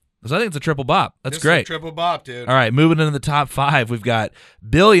 Yeah. So I think it's a triple bop. That's This great. is a triple bop, dude. All right, moving into the top 5, we've got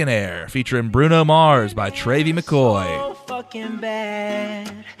 "Billionaire" featuring Bruno Mars by Travie McCoy. So fucking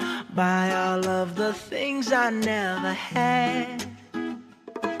bad by all of the things I never had.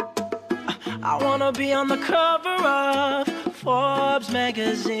 I wanna be on the cover of Forbes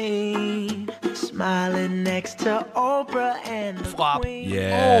magazine, smiling next to Oprah and the Flop. Queen.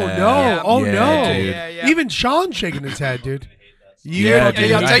 Yeah. Oh Yeah, no. dude. Yeah. Even Sean shaking his head, dude. Yeah,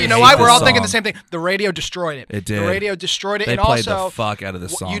 dude. I'll tell you, I know hate why? We're this all thinking song. the same thing. The radio destroyed it. It did. The radio destroyed it, They and played also the fuck out of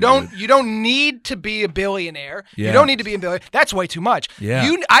this song. you don't dude. need to be a billionaire. Yeah. You don't need to be a billionaire. That's way too much.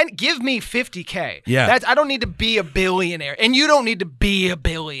 Yeah. I give me $50K. Yeah. I don't need to be a billionaire, and you don't need to be a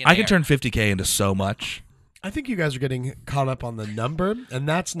billionaire. I can turn $50K into so much. I think you guys are getting caught up on the number, and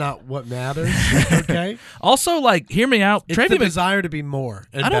that's not what matters. Okay, Also, like, hear me out. it's the desire to be more.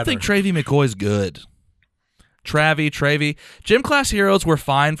 And I don't better. think Travie McCoy's good. Travie. Gym Class Heroes were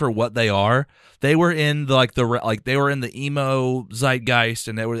fine for what they are. They were in they were in the emo zeitgeist,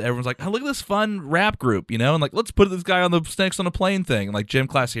 and everyone's like, oh, look at this fun rap group, and like let's put this guy on the Snakes on a Plane thing. And like Gym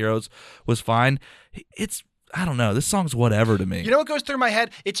Class Heroes was fine. I don't know. This song's whatever to me. You know what goes through my head?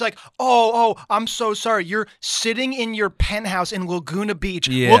 It's like, oh, I'm so sorry. You're sitting in your penthouse in Laguna Beach,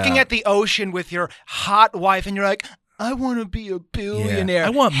 Yeah. looking at the ocean with your hot wife, and you're like, I want to be a billionaire. I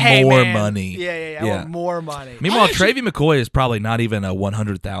want Hey, more man. money. Yeah. I want more money. Meanwhile, Travie McCoy is probably not even a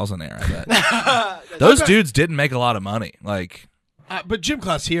 100,000-aire. I bet those dudes didn't make a lot of money. Like, but Gym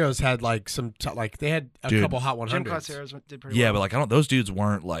Class Heroes had like they had a Dude. couple Hot 100s. Gym Class Heroes did pretty yeah, well. but like those dudes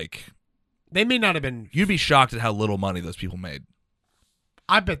weren't like. They may not have been. You'd be shocked at how little money those people made.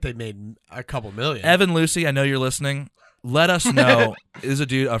 I bet they made a couple million. Evan Lucy, I know you're listening. Let us know. Is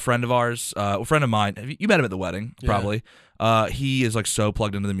a friend of ours, a friend of mine. You met him at the wedding, probably. He is like so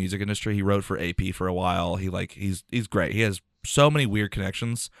plugged into the music industry. He wrote for AP for a while. He's great. He has so many weird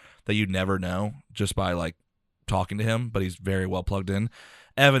connections that you'd never know just by like talking to him. But he's very well plugged in.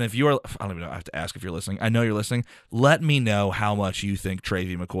 Evan, if you are, I don't even know. I have to ask if you're listening. I know you're listening. Let me know how much you think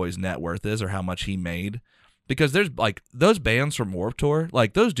Travie McCoy's net worth is, or how much he made, because there's like those bands from Warped Tour.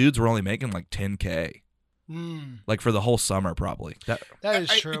 Like those dudes were only making like $10K. Like for the whole summer, probably. That is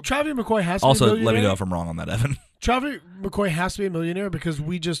true. Travie McCoy has to Also, be a millionaire. let me know if I'm wrong on that, Evan. Travie McCoy has to be a millionaire because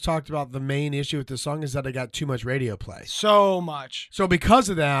we just talked about the main issue with this song is that it got too much radio play. So much. So because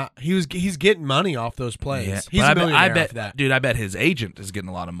of that, he's getting money off those plays. Yeah, He's but a millionaire I bet, off that. dude. I bet his agent is getting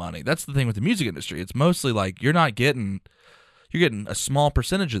a lot of money. That's the thing with the music industry. It's mostly like you're getting a small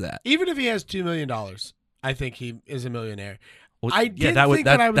percentage of that. Even if he has $2 million, I think he is a millionaire. Well, I did think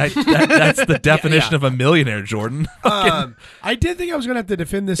that I was. that's the definition of a millionaire, Jordan. I did think I was going to have to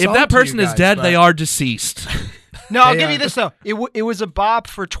defend this. If song that to you person is guys, dead, but they are deceased. No, I'll They, give you this though. It was a bop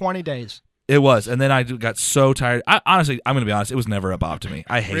for 20 days. It was, and then I got so tired. Honestly, I'm going to be honest. It was never a bop to me.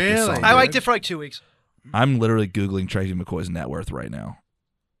 I hate this Really? song. I dude. liked it for like 2 weeks. I'm literally googling Travie McCoy's net worth right now,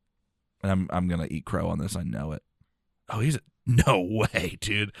 and I'm going to eat crow on this. I know it. Oh, no way,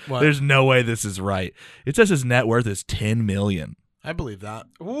 dude. What? There's no way this is right. It says his net worth is $10 million. I believe that.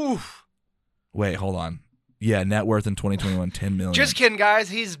 Oof. Wait, hold on. Yeah, net worth in 2021, $10 million. Just kidding, guys.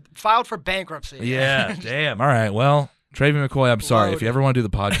 He's filed for bankruptcy. Yeah, damn. All right. Well, Travie McCoy, I'm sorry. If you ever want to do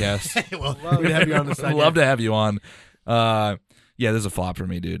the podcast, Well, we'd have you on the I'd second. love to have you on. Yeah, this is a flop for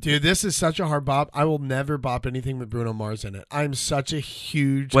me, dude. Dude, this is such a hard bop. I will never bop anything with Bruno Mars in it. I'm such a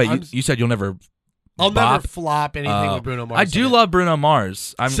huge. Wait, you said you'll never I'll bop? never flop anything with Bruno Mars. I do in it. love Bruno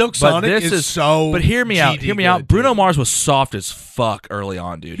Mars. Silk but Sonic this is so But hear me out. GD Hear me out. good, Bruno dude. Mars was soft as fuck early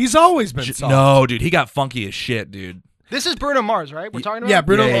on, dude. He's always been soft. No, dude. He got funky as shit, dude. This is Bruno Mars, right? We're talking about? Yeah,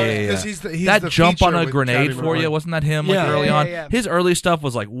 Bruno Yeah, Mars. yeah, yeah. 'Cause he's that the jump on feature a with grenade Travie for you, McCoy. wasn't that him? Yeah. Like early Yeah, on, yeah. his early stuff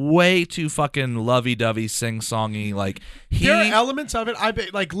was like way too fucking lovey-dovey, sing-songy. Like There are elements of it. I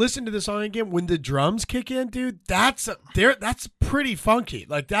bet, like, listen to the song again. When the drums kick in, dude, that's pretty funky.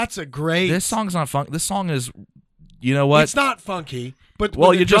 Like, that's a great. This song's not funk. This song is, you know what? It's not funky, But well,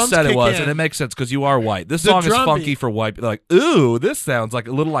 when you the just drums said it kick was, in- and it makes sense because you are white. This The song is drum funky beat- for white. They're like, ooh, this sounds like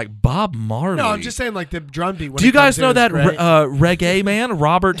a little like Bob Marley. No, I'm just saying like the drum beat. When Do you it comes guys know in is that great. reggae man,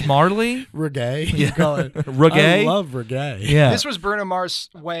 Robert Marley? reggae? Yeah. You call it Reggae? I love reggae. Yeah. This was Bruno Mars'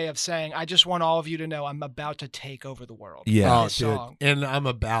 way of saying, "I just want all of you to know I'm about to take over the world." Yeah. Oh, This dude, song. and I'm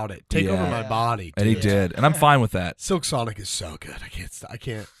about it. Take over my Yeah. body. And he dude. did, and I'm fine with that. Silk Sonic is so good. I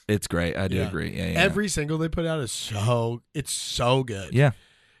can't. It's great. I do Yeah. agree. Yeah, yeah. Every single they put out is so good. yeah.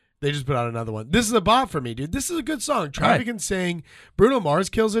 They just put out another one. This is a bop for me, dude. This is a good song. Traffic and Sing. Bruno Mars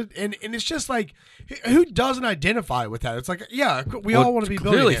kills it, and it's just like, who doesn't identify with that? It's like, yeah, we all want to be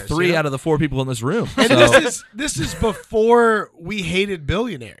clearly billionaires. 3 you know? out of the 4 people in this room. And So, this is before we hated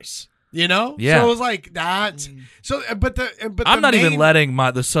billionaires. You know, Yeah. So it was like that. So, but I'm the not even main- letting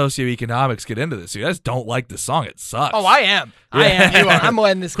the socioeconomics get into this. You guys don't like the song. It sucks. Oh, I am. I am. You are. I'm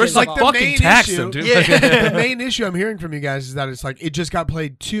letting this. Chris kid is like, off. the fucking main tax issue- him, dude. Yeah, the main issue I'm hearing from you guys is that it's like it just got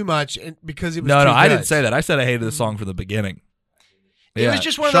played too much, and because it was No, too I good. didn't say that. I said I hated the song from the beginning. It was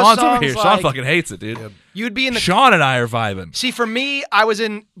just one of Sean's those over songs here. Sean like- fucking hates it, dude. You'd be in the. Sean and I are vibing. See, for me, I was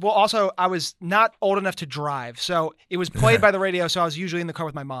in. Well, also, I was not old enough to drive, so it was played by the radio. So I was usually in the car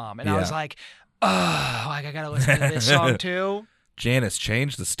with my mom, and I was Yeah. like, "Oh, like I gotta listen to this song too." Janice,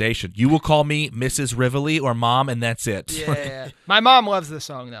 change the station. You will call me Mrs. Rivoli or Mom, and that's it. Yeah, my mom loves this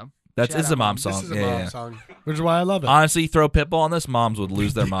song though. That's Shout it's a out, mom This song. is a Yeah, mom yeah. song, which is why I love it. Honestly, throw Pitbull on this, moms would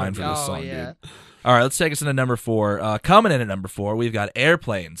lose their mind for this Oh, song, yeah. dude. All right, let's take us into number 4. Coming in at number 4, we've got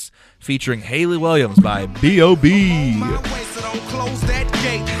Airplanes featuring Haley Williams by B.O.B. My way, so don't close that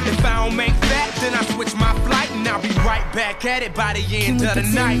gate. If I don't make that, then I switch my flight and I'll be right back at it by the end of the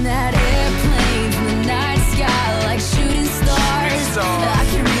night. That airplane in the night sky like shooting stars. stars. I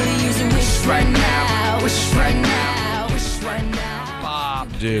could really use a wish right now. Wish right now. Wish right now.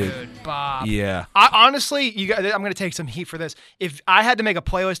 Bob, Dude. Bob. Yeah. I, honestly, you guys, I'm gonna take some heat for this. If I had to make a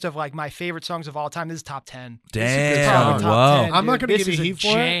playlist of like my favorite songs of all time, this is top 10. Damn. Probably top Whoa. 10, I'm not dude. gonna This give you is a heat for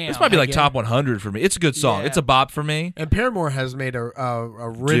it. jam. This might be like get top 100 for me. It's a good song. Yeah. It's a bop for me. And Paramore has made a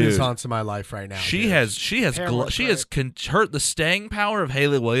renaissance in my life right now. She dude. has Paramore's hurt the staying power of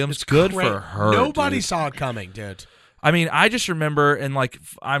Haley Williams. It's good great. for her. Nobody dude. saw it coming, dude. I mean, I just remember, and like,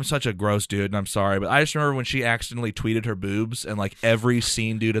 I'm such a gross dude, and I'm sorry, but I just remember when she accidentally tweeted her boobs, and like every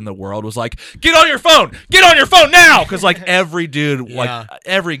scene dude in the world was like, "Get on your phone now!" Because like every dude, Yeah. like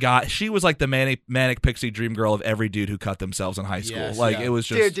every guy, she was like the manic pixie dream girl of every dude who cut themselves in high school. Yes, like yeah. it was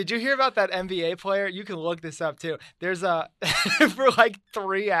just. Dude, did you hear about that NBA player? You can look this up too. There's a for like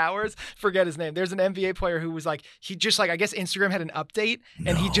 3 hours, forget his name. There's an NBA player who was like, he just like, I guess Instagram had an update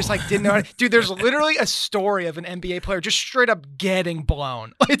and he just like didn't know how to, dude, there's literally a story of an NBA player just straight up getting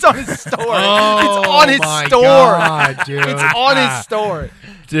blown. It's on his story. It's on his my story. God, dude. It's on his story.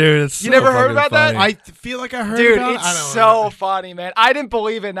 Dude, it's You so never heard fucking about that? funny. I feel like I heard Dude, about it. I it's don't know. so funny, man. I didn't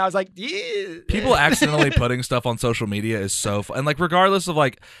believe it and I was like, yeah. People accidentally putting stuff on social media is so fun. And like, regardless of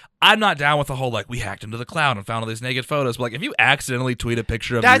like, I'm not down with the whole like we hacked into the cloud and found all these naked photos. But like, if you accidentally tweet a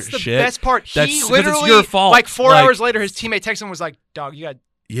picture of That's your the shit, best part. that's He 'cause literally, it's your fault. like 4 Like, hours later, his teammate texted him and was like, dog, you got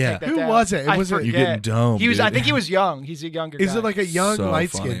yeah. take that Who down. was it? It I was a- forget. You're getting dumb, He was. I dude. think he was young. He's a younger guy. Is it like a young So light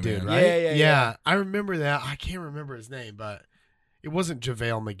funny, skinned dude, man. right? Yeah. I remember that. I can't remember his name, but it wasn't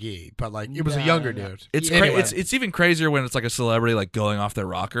JaVale McGee, but like it was a No, younger no. dude. It's Anyway. it's even crazier when it's like a celebrity like going off their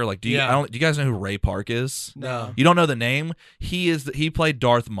rocker. Like, do you Yeah. do you guys know who Ray Park is? No. You don't know the name? He played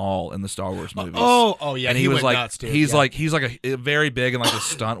Darth Maul in the Star Wars movies. Oh yeah, and he was went like nuts, dude. he's Yeah. like a very big in like the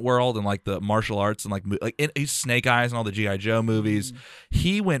stunt world and like the martial arts and he's Snake Eyes and all the G.I. Joe movies.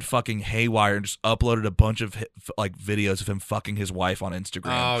 He went fucking haywire and just uploaded a bunch of like videos of him fucking his wife on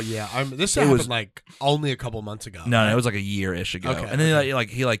Instagram. Oh yeah, this It happened was- like only a couple months ago. No, it was like a year-ish ago. Okay, and then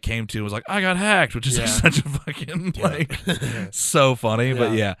he came to and was like, I got hacked, which is like, Yeah. such a fucking like so funny.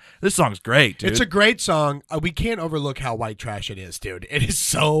 But yeah, this song's great, dude. It's a great song. We can't overlook how white trash it is, dude. It is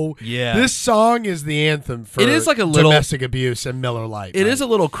so. Yeah. This song is the anthem for. It is like a little- domestic abuse and Miller Lite. It is a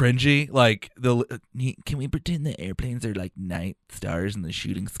little cringy. Like can we pretend that airplanes are like night stars in the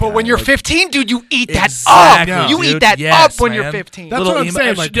shooting sky? But when you're Like, 15, dude, you eat that Exactly, up. You dude. eat that Yes, up when man. you're 15. That's little what I'm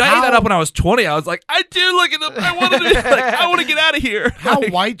saying, like, I ate that how- up when I was 20. I was like, I do look at them. I wanted to. Like, I want to get out of here. How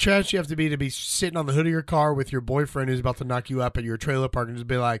Like, white trash you have to be sitting on the hood of your car with your boyfriend who's about to knock you up at your trailer park and just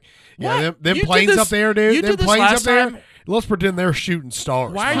be like, yeah, What? them You did planes this- up there, dude. you Them did this planes last up there. time? Let's pretend they're shooting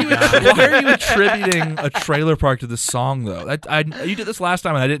stars. Why are My you God. why are you attributing a trailer park to this song though? You did this last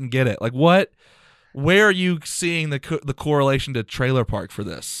time and I didn't get it. Like what? Where are you seeing the correlation to trailer park for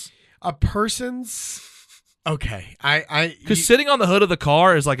this? A person's okay. Because sitting on the hood of the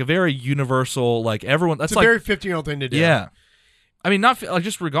car is like a very universal, like everyone. That's it's a like very 15-year-old thing to do. yeah. I mean, not like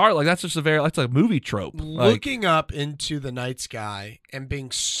just regard like that's just that's a movie trope. Looking up into the night sky and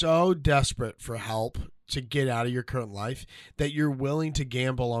being so desperate for help to get out of your current life that you're willing to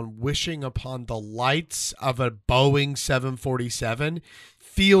gamble on wishing upon the lights of a Boeing 747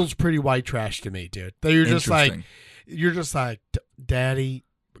 feels pretty white trash to me, dude. That you're just like, Daddy,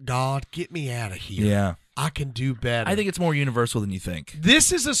 God, get me out of here. Yeah. I can do better. I think it's more universal than you think.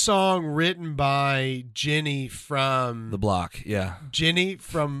 This is a song written by Jenny from The Block. Yeah. Jenny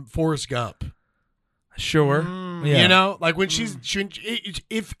from Forrest Gump. Sure. Yeah. You know, like when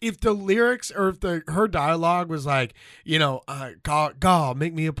if the lyrics or if her dialogue was like, you know, God,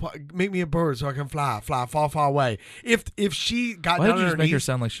 make me a bird so I can fly far away. If she got Why down did you on just her make her knees,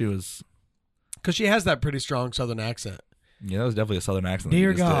 sound like she was? because she has that pretty strong Southern accent. Yeah, that was definitely a Southern accent. that Dear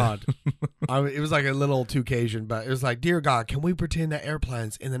you just God, did. it was like a little too Cajun, but it was like, Dear God, can we pretend that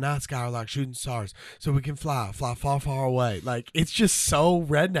airplanes in the night sky are like shooting stars so we can fly far away? Like, it's just so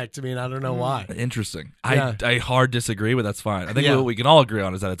redneck to me, and I don't know why. Interesting. Yeah. I hard disagree, but that's fine. I think what we can all agree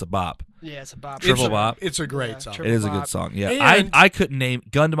on is that it's a bop. Yeah, it's a bop. Triple bop. It's a great song. It is a good song. Yeah, And- I couldn't name,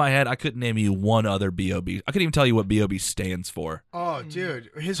 gun to my head, I couldn't name you one other B.O.B. I couldn't even tell you what B.O.B. stands for. Oh,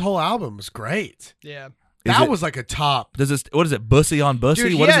 dude, his whole album was great. Yeah. That was like a top. What is it? Bussy on Bussy?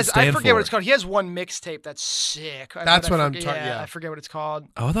 Dude, What does it stand I forget for? what it's called. He has one mixtape that's sick. That's what I'm talking. Yeah, I forget what it's called.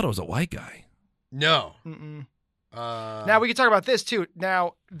 Oh, I thought it was a white guy. No. Now we can talk about this too.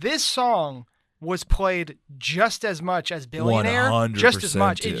 Now this song was played just as much as Billionaire, 100%, just as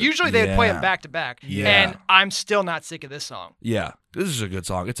much. dude. Usually they would play Yeah. them back to back. Yeah. And I'm still not sick of this song. Yeah, this is a good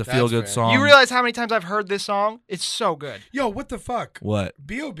song. It's a That's feel-good fair. song. You realize how many times I've heard this song? It's so good. Yo, what the fuck? What?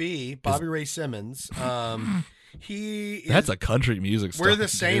 B.O.B. Bobby Ray Simmons. He is, That's a country music song. we're the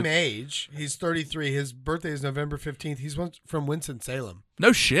same dude. age. He's 33. His birthday is November 15th. He's from Winston-Salem.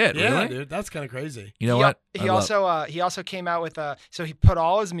 No shit, Yeah, really? dude. That's kind of crazy. You know what? He also came out with so he put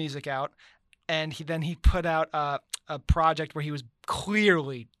all his music out, and he put out a project where he was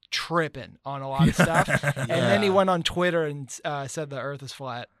clearly tripping on a lot of stuff, and then he went on Twitter and said the Earth is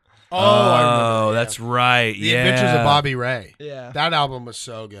flat. Oh, I remember. Yeah. That's right. The Adventures of Bobby Ray. Yeah, That album was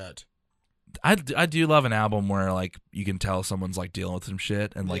so good. I do love an album where like you can tell someone's like dealing with some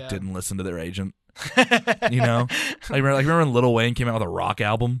shit and like Yeah. didn't listen to their agent. You know, remember when Lil Wayne came out with a rock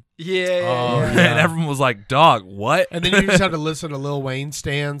album? yeah. And everyone was like, "Dog, what?" And then you just have to listen to Lil Wayne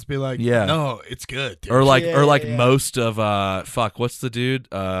stands, be like, Yeah. no, it's good, dude. or like Yeah. most of what's the dude?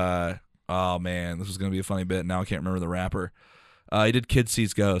 Oh man, this was gonna be a funny bit. Now I can't remember the rapper. He did Kid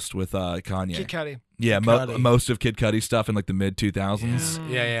Sees Ghost with Kanye. Kid Cudi. Yeah, Cudi. most of Kid Cudi stuff in like the mid 2000s.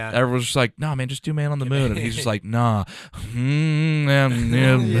 Yeah. Everyone's just like, "No, man, just do Man on the Moon," and he's just like, "Nah," and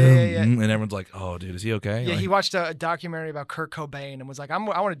everyone's like, "Oh, dude, is he okay?" Yeah, Like, he watched a documentary about Kurt Cobain and was like, I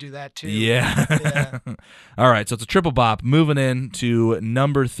want to do that too. yeah. Yeah. All right, so it's a triple bop. Moving in to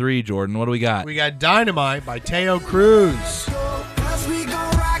number 3, Jordan. What do we got? We got Dynamite by Teo Cruz. Cause we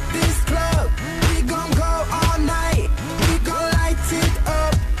gon' rock this club. We gon' go all night. We gon' light it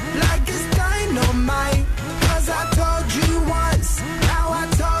up like it's dynamite. Cause I told you once, now I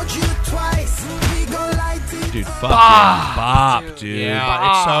told you twice. We gon' light it Dude, up. fucking bop, dude.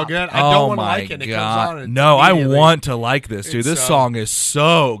 Yeah, it's so good. I Oh don't want to my like it. It God. comes on. and No, I immediately- want to like this, dude. It's This so- song is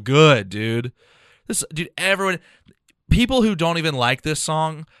so good, dude. Everyone, people who don't even like this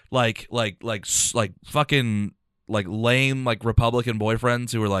song, like fucking like lame like Republican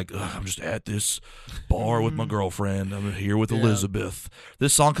boyfriends who are like, "Ugh, I'm just at this bar with my girlfriend. I'm here with Elizabeth."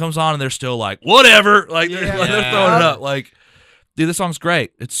 This song comes on and they're still like, whatever. Like they're throwing it up. Like, dude, this song's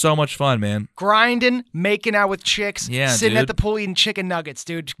great. It's so much fun, man. Grinding, making out with chicks, Yeah, sitting dude. at the pool eating chicken nuggets,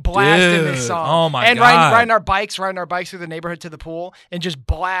 dude. Blasting this Dude. song. Oh, my and God. riding our bikes through the neighborhood to the pool and just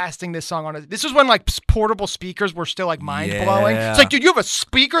blasting this song on it. This was when like portable speakers were still like mind blowing. Yeah. It's like, dude, you have a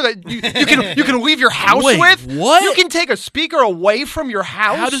speaker that you can leave your house Wait, with. what? You can take a speaker away from your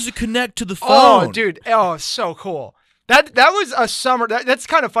house. How does it connect to the phone? Oh, dude. Oh, so cool. That was a summer. That's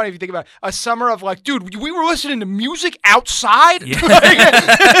kind of funny if you think about it. A summer of like, dude, we were listening to music outside.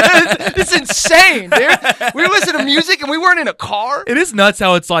 It's insane, dude. We were listening to music and we weren't in a car. It is nuts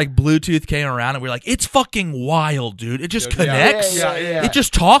how it's like Bluetooth came around and we're like, it's fucking wild, dude. It just connects. Yeah. It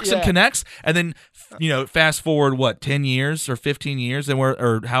just talks and Yeah. connects. And then, fast forward, 10 years or 15 years and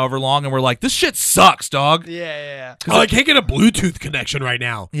or however long, and we're like, this shit sucks, dog. Yeah. Oh, I can't get a Bluetooth connection right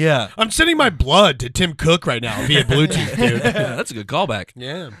now. Yeah. I'm sending my blood to Tim Cook right now via Bluetooth, dude. That's a good callback.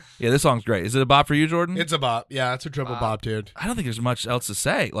 Yeah. Yeah, this song's great. Is it a bop for you, Jordan? It's a bop. Yeah, it's a triple bop, dude. I don't think there's much else to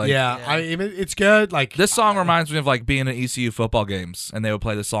say. Like, It's good. Like this song reminds me of like being at ECU football games, and they would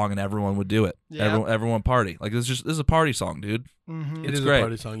play this song, and everyone would do it. Yeah. Everyone would party. Like this is a party song, dude. Mm-hmm. it it's is great. a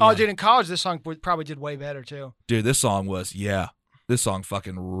party song. Oh, yeah. dude, in college, this song probably did way better too. Dude, this song was This song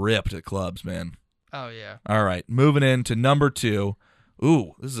fucking ripped at clubs, man. Oh yeah. All right, moving into number 2.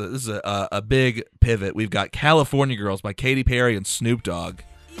 Ooh, this is a big pivot. We've got California Girls by Katy Perry and Snoop Dogg.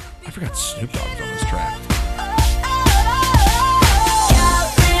 I forgot Snoop Dogg was on this track.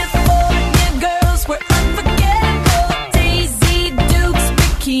 California girls were unforgettable. Daisy Dukes,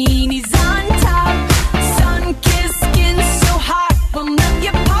 bikinis on top. Sun-kissed skin so hot, will melt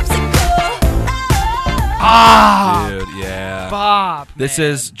your popsicle. Dude, yeah. Bob. This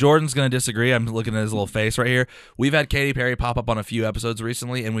is Jordan's gonna disagree. I'm looking at his little face right here. We've had Katy Perry pop up on a few episodes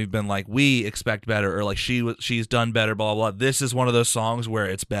recently, and we've been like, we expect better, or like she's done better, blah blah blah. This is one of those songs where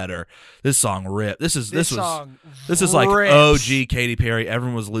it's better. This song ripped. This is like OG Katy Perry.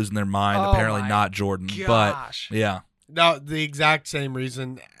 Everyone was losing their mind. Apparently not Jordan, gosh. but yeah. No, the exact same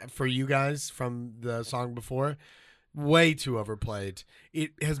reason for you guys from the song before. Way too overplayed.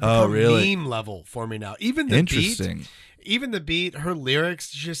 It has become meme level for me now. Even the beat, her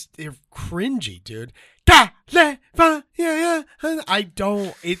lyrics they're cringy, dude. California.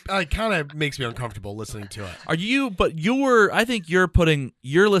 It kind of makes me uncomfortable listening to it. I think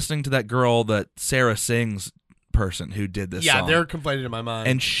you're listening to that girl that Sarah sings person who did this song. Yeah, they're conflated in my mind.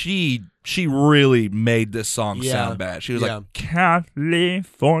 And she really made this song sound bad. She was like, California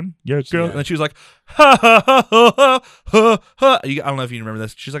girl. And then she was like, ha, ha, ha, ha, ha, ha. I don't know if you remember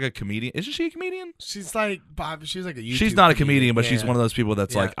this. She's like a comedian. Isn't she a comedian? She's like a YouTube She's not a comedian, but she's one of those people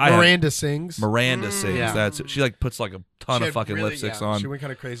that's like, Miranda sings. Yeah. That's she like puts like a ton of fucking lipsticks on. She went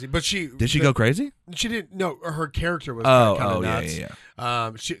kind of crazy. But did she go crazy? She didn't. No, her character was kind of nuts.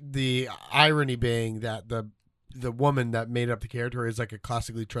 Yeah. The irony being that the woman that made up the character is like a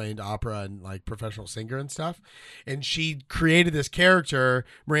classically trained opera and like professional singer and stuff, and she created this character,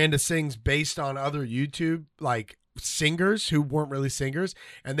 Miranda Sings, based on other YouTube like singers who weren't really singers,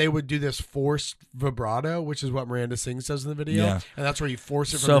 and they would do this forced vibrato, which is what Miranda Sings does in the video, and that's where you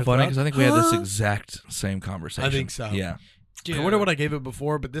force it from so funny because I think we had this exact same conversation. I think so. Yeah. Dude. I wonder what I gave it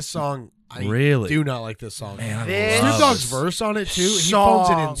before, but this song, I really do not like this song. Man, Snoop Dogg's verse on it too. He phones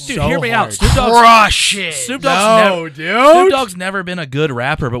it in Dude, so hear me hard. out. Snoop Dogg's never been a good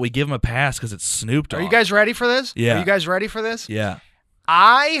rapper, but we give him a pass because it's Snoop Dogg. Are you guys ready for this? Yeah. Are you guys ready for this? Yeah.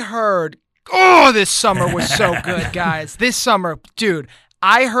 I heard. This summer was so good, guys. This summer, dude.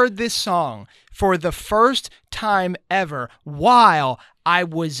 I heard this song for the first time ever while I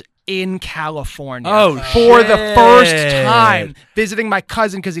was in California for the first time, visiting my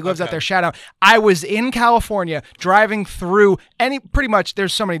cousin because he lives out there. Shout out. I was in California driving through pretty much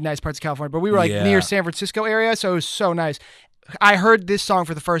there's so many nice parts of California, but we were like near San Francisco area, so it was so nice. I heard this song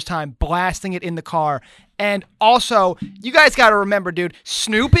for the first time, blasting it in the car. And also, you guys got to remember, dude,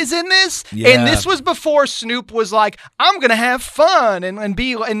 Snoop is in this. Yeah. And this was before Snoop was like, I'm going to have fun and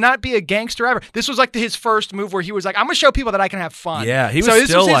not be a gangster ever. This was like his first move where he was like, I'm going to show people that I can have fun. Yeah, this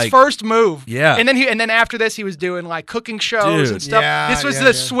was his first move. Yeah. And then after this, he was doing like cooking shows and stuff. This was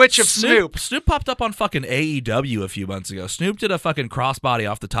the switch of Snoop. Snoop popped up on fucking AEW a few months ago. Snoop did a fucking crossbody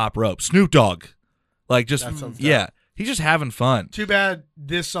off the top rope. Snoop Dogg. Like just, he's just having fun. Too bad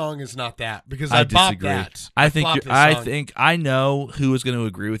this song is not that because I bopped disagree. that. I think I know who is going to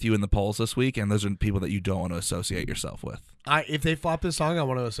agree with you in the polls this week, and those are people that you don't want to associate yourself with. If they flop this song, I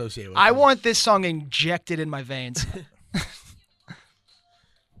want to associate with. I them. want this song injected in my veins.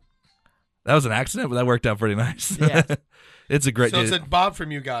 That was an accident, but that worked out pretty nice. Yeah. It's a great. So it's a bob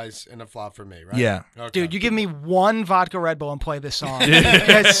from you guys and a flop from me, right? Yeah. Okay. Dude, you give me one vodka Red Bull and play this song. So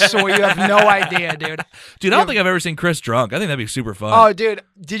you have no idea, dude. Dude, I don't think I've ever seen Chris drunk. I think that'd be super fun. Oh, dude,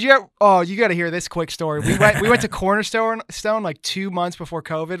 did you? You got to hear this quick story. We went to Cornerstone like 2 months before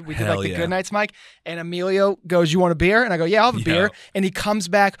COVID. We did Hell like the yeah. Good Nights mic, and Emilio goes, "You want a beer?" And I go, "Yeah, I'll have a beer." And he comes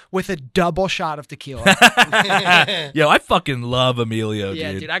back with a double shot of tequila. Yo, I fucking love Emilio,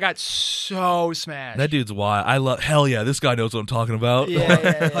 Yeah, dude, I got so smashed. That dude's wild. Hell yeah, this guy knows what I'm talking about.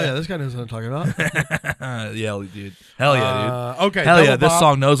 Yeah. Oh yeah, this guy knows what I'm talking about. Yeah, dude. Hell yeah, dude. Okay. Hell yeah, this Bob.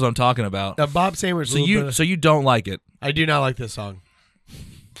 song knows what I'm talking about. A Bob sandwich. So you don't like it? I do not like this song.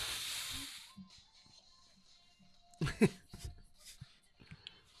 I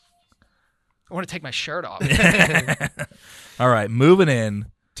want to take my shirt off. All right, moving in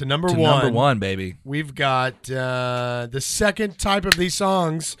to number one. Number one, baby. We've got the second type of these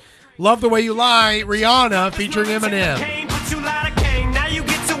songs. Love the Way You Lie, Rihanna featuring Eminem. Now you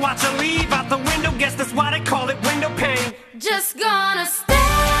get to watch her leave out the window. Guess that's why they call it window pane. Just gonna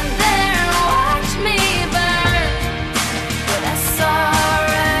stand there and watch me burn. But that's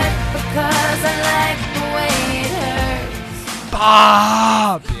alright because I like the way it hurts.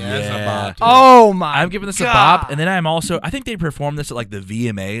 Bob. Yeah, that's a Bob. dude. Oh my! I'm giving this God. a bop, and then I think they performed this at like the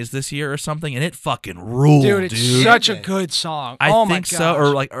VMAs this year or something, and it fucking ruled, dude. It's such a good song. I oh think my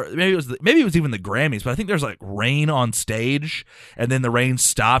so, gosh. or maybe it was even the Grammys, but I think there's like rain on stage, and then the rain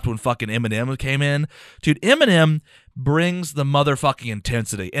stopped when fucking Eminem came in. Dude, Eminem brings the motherfucking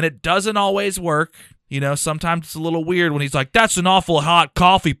intensity, and it doesn't always work. You know, sometimes it's a little weird when he's like, "That's an awful hot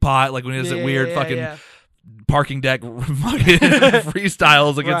coffee pot," like when he does that weird fucking parking deck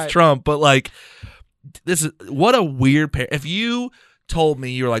freestyles against Trump. But like, this is what a weird pair. If you told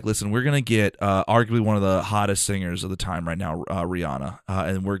me you were like, listen, we're gonna get arguably one of the hottest singers of the time right now, Rihanna,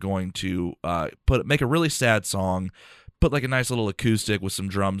 and we're going to make a really sad song, put like a nice little acoustic with some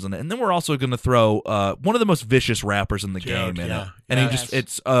drums in it, and then we're also gonna throw one of the most vicious rappers in the game in it, and he just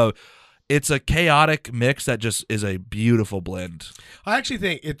it's a chaotic mix that just is a beautiful blend. I actually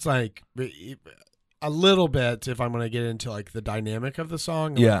think it's like a little bit, if I'm going to get into like the dynamic of the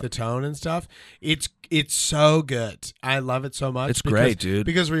song, and like the tone and stuff, it's so good. I love it so much. It's great, dude.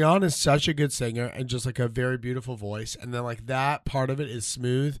 Because Rihanna is such a good singer and just like a very beautiful voice, and then like that part of it is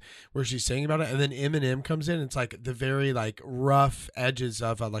smooth where she's singing about it, and then Eminem comes in. It's like the very like rough edges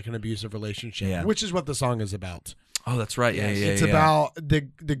of like an abusive relationship, which is what the song is about. Oh, that's right. Yeah, It's about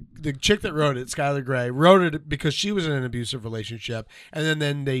the chick that wrote it, Skylar Grey, wrote it because she was in an abusive relationship, and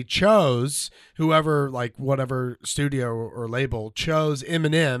then they chose whoever, like whatever studio or label chose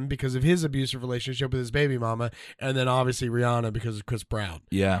Eminem because of his abusive relationship with his baby mama, and then obviously Rihanna because of Chris Brown.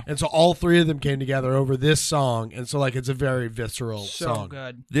 Yeah. And so all three of them came together over this song, and so like it's a very visceral song. So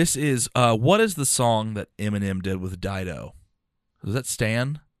good. This is what is the song that Eminem did with Dido? Was that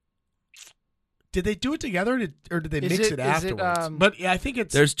Stan? Did they do it together, or did they mix it afterwards? But yeah, I think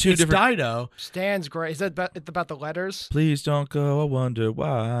there's two different. Dido. Stan's great. Is that about the letters? Please don't go. I wonder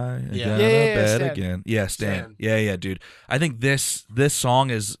why. Yeah, bed Stan. again. Yeah, Stan. Yeah, dude. I think this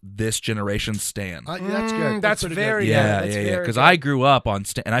song is this generation's Stan. That's good. That's very good. Yeah. Because I grew up on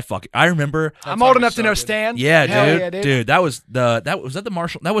Stan, and I remember. I'm old enough to know Stan. Yeah, dude. Yeah, dude. That was the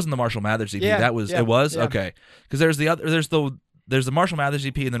Marshall. That wasn't the Marshall Mathers EP. Yeah, it was yeah. okay. Because there's the Marshall Mathers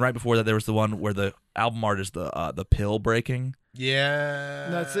EP, and then right before that there was the one where the album art is the pill breaking.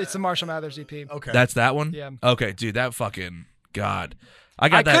 Yeah, it's the Marshall Mathers EP. Okay, that's that one. Yeah. Okay, dude, that fucking God.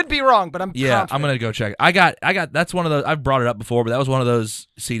 I could be wrong, but I'm confident. I'm gonna go check. I got. That's one of those. I've brought it up before, but that was one of those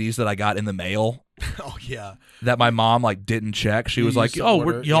CDs that I got in the mail. Oh yeah. That my mom like didn't check. She was like,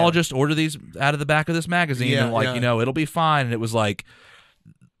 "Oh, y'all just order these out of the back of this magazine, and like it'll be fine." And it was like,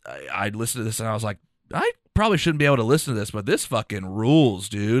 I listened to this and I was like, I probably shouldn't be able to listen to this, but this fucking rules,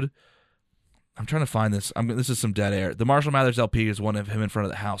 dude. I'm trying to find this. This is some dead air. The Marshall Mathers LP is one of him in front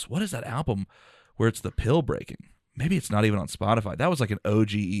of the house. What is that album where it's the pill breaking? Maybe it's not even on Spotify. That was like an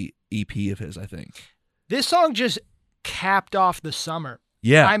OG EP of his, I think. This song just capped off the summer.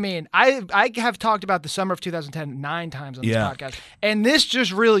 Yeah. I mean, I have talked about the summer of 2010 9 times on this podcast, and this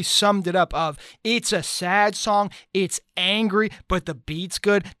just really summed it up of it's a sad song, it's angry, but the beat's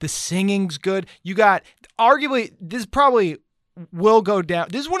good, the singing's good. You got, arguably, this probably will go down.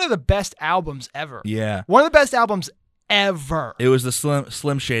 This is one of the best albums ever. Yeah. One of the best albums ever. It was the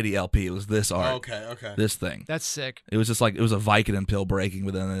Slim Shady LP. It was this art. Okay. This thing. That's sick. It was just like, it was a Vicodin pill breaking,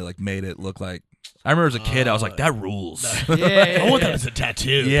 but then they like made it look like, I remember as a kid, I was like, that rules. Yeah. I want that as a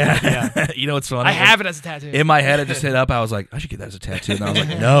tattoo. Yeah. You know what's funny? I have it as a tattoo. In my head, it just hit up. I was like, I should get that as a tattoo. And I was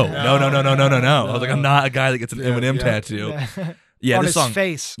like, no. I was like, I'm not a guy that gets an Eminem tattoo. Yeah, on this his song,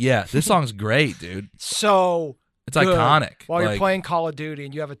 face. Yeah, this song's great, dude. So it's iconic. While you're playing Call of Duty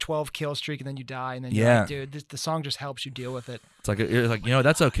and you have a 12 kill streak and then you die and then you're like, dude, the song just helps you deal with it. It's like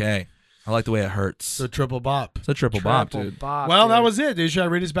that's okay. I like the way it hurts. It's a triple bop. It's a triple bop, dude. Well, that was it, dude. Should I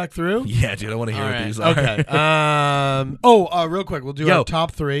read us back through? Yeah, dude. I want to hear what these are. Okay. Real quick, we'll do our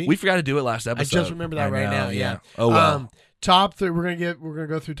top 3. We forgot to do it last episode. I just remember that right now. Yeah. Oh well. Top 3. We're gonna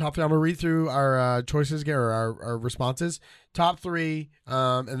go through top 3. I'm gonna read through our choices again, or our responses. Top 3,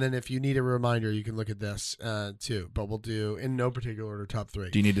 and then if you need a reminder, you can look at this too. But we'll do in no particular order. Top 3.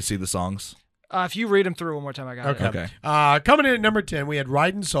 Do you need to see the songs? If you read them through one more time, I got it. Okay. Coming in at number 10, we had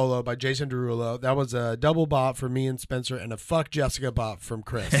Riding Solo by Jason Derulo. That was a double bop for me and Spencer, and a Fuck Jessica bop from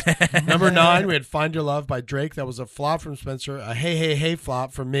Chris. Number 9, we had Find Your Love by Drake. That was a flop from Spencer. A Hey Hey Hey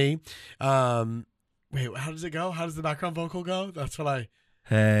flop from me. Wait, how does it go? How does the background vocal go? That's what I...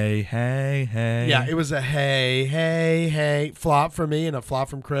 Hey, hey, hey. Yeah, it was a hey flop for me and a flop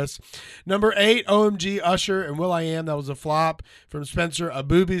from Chris. Number 8, OMG, Usher and Will.i.am. That was a flop from Spencer. A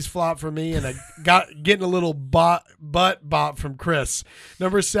boobies flop for me and getting a little butt bop from Chris.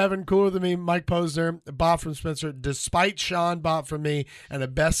 Number 7, Cooler Than Me, Mike Posner. A bop from Spencer. Despite Sean, bop from me and a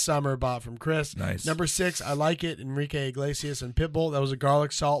Best Summer bop from Chris. Nice. Number 6, I Like It, Enrique Iglesias and Pitbull. That was a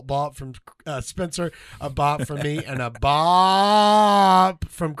garlic salt bop from Spencer. A bop from me and a bop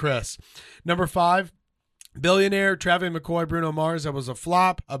from Chris. Number 5, Billionaire, Travis McCoy, Bruno Mars. That was a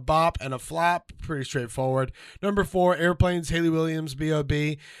flop, a bop, and a flop. Pretty straightforward. Number 4, Airplanes, Haley Williams,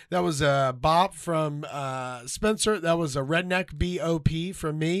 B.O.B. That was a bop from Spencer. That was a Redneck, B.O.P.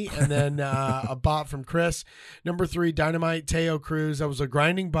 from me, and then a bop from Chris. Number 3, Dynamite, Teo Cruz. That was a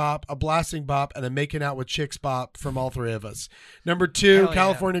grinding bop, a blasting bop, and a making out with chicks bop from all 3 of us. Number 2,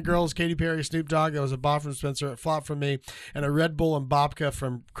 California Girls, Katy Perry, Snoop Dogg. That was a bop from Spencer, a flop from me, and a Red Bull and Bobka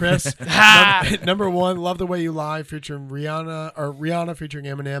from Chris. Number 1, Love the Way You Lie featuring Rihanna featuring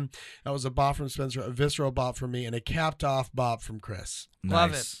Eminem. That was a bop from Spencer, a visceral bop from me, and a capped off bop from Chris. Nice.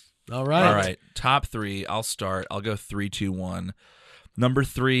 Love it. All right. Top 3. I'll start. I'll go 3, 2, 1. Number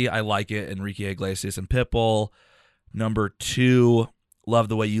 3, I Like It, Enrique Iglesias and Pitbull. Number 2, Love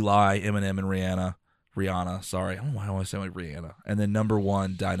the Way You Lie, Eminem and Rihanna. Sorry, I don't know why I want to say like Rihanna. And then number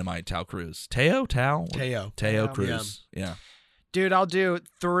 1, Dynamite, Teo Cruz. Teo Cruz. Yeah. Dude, I'll do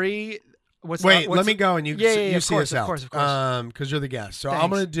 3. Wait, let me go and you see course, us out. Of course. Because you're the guest. So Thanks.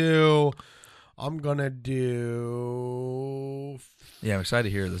 I'm gonna do. Yeah, I'm excited to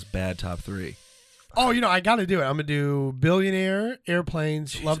hear this bad top 3. Oh, I got to do it. I'm gonna do Billionaire,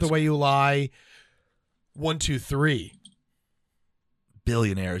 Airplanes, Love the Way You Lie. 1, 2, 3.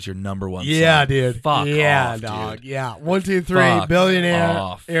 Billionaire is your number 1 Yeah, song. dude. Fuck yeah, off, dog. dude. Yeah. 1, 2, 3. Fuck Billionaire,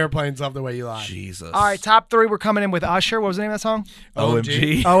 off. Airplanes, Love the Way You Lie. Jesus. All right, top 3. We're coming in with Usher. What was the name of that song?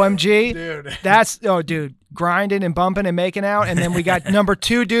 OMG. OMG. Dude. That's dude, grinding and bumping and making out. And then we got number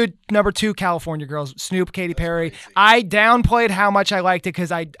 2, dude. Number 2, California Girls, Snoop, Katy Perry. I downplayed how much I liked it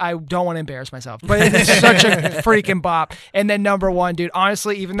because I don't want to embarrass myself, but it's such a freaking bop. And then number 1, dude.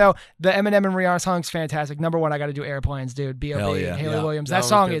 Honestly, even though the Eminem and Rihanna song's fantastic, number 1 I got to do Airplanes, dude. B.O.B. Hell yeah. Haley Yeah. Williams. That That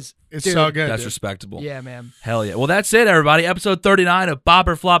song was good. is It's dude, so good. That's dude. respectable. Yeah, man. Hell yeah. Well, that's it, everybody. Episode 39 of Bop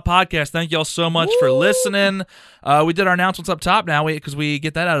or Flop Podcast. Thank you all so much for listening. We did our announcements up top now because we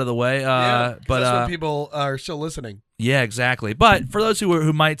get that out of the way. Yeah, but that's when people are still listening. Yeah, exactly. But for those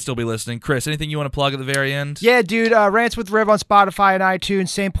who might still be listening, Chris, anything you want to plug at the very end? Yeah, dude. Rants with Riv on Spotify and iTunes.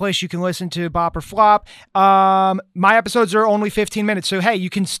 Same place you can listen to Bop or Flop. My episodes are only 15 minutes, so hey, you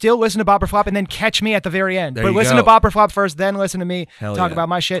can still listen to Bop or Flop and then catch me at the very end. There But you listen go. to Bop or Flop first, then listen to me Hell talk yeah. about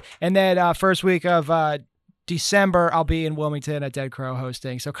my shit. And then first week of December, I'll be in Wilmington at Dead Crow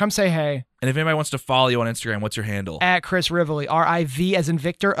hosting. So come say hey. And if anybody wants to follow you on Instagram, what's your handle? At Chris Rivoli, R-I-V as in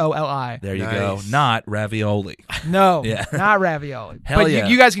Victor, O-L-I. There you Nice. go. Not ravioli. No, Yeah. not ravioli. Hell but yeah.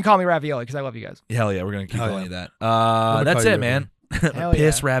 you guys can call me Ravioli because I love you guys. Hell yeah, we're going to keep Hell calling yeah. you that. That's call you it, man. Hell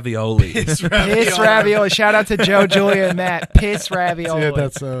Piss yeah. ravioli. Piss Ravioli. Shout out to Joe, Julia, and Matt. Piss Ravioli. Yeah,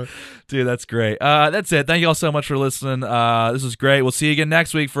 that's Dude, that's great. That's it. Thank you all so much for listening. This was great. We'll see you again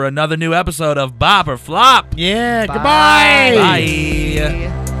next week for another new episode of Bop or Flop. yeah. Bye. Goodbye.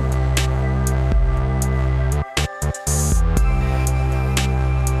 Bye.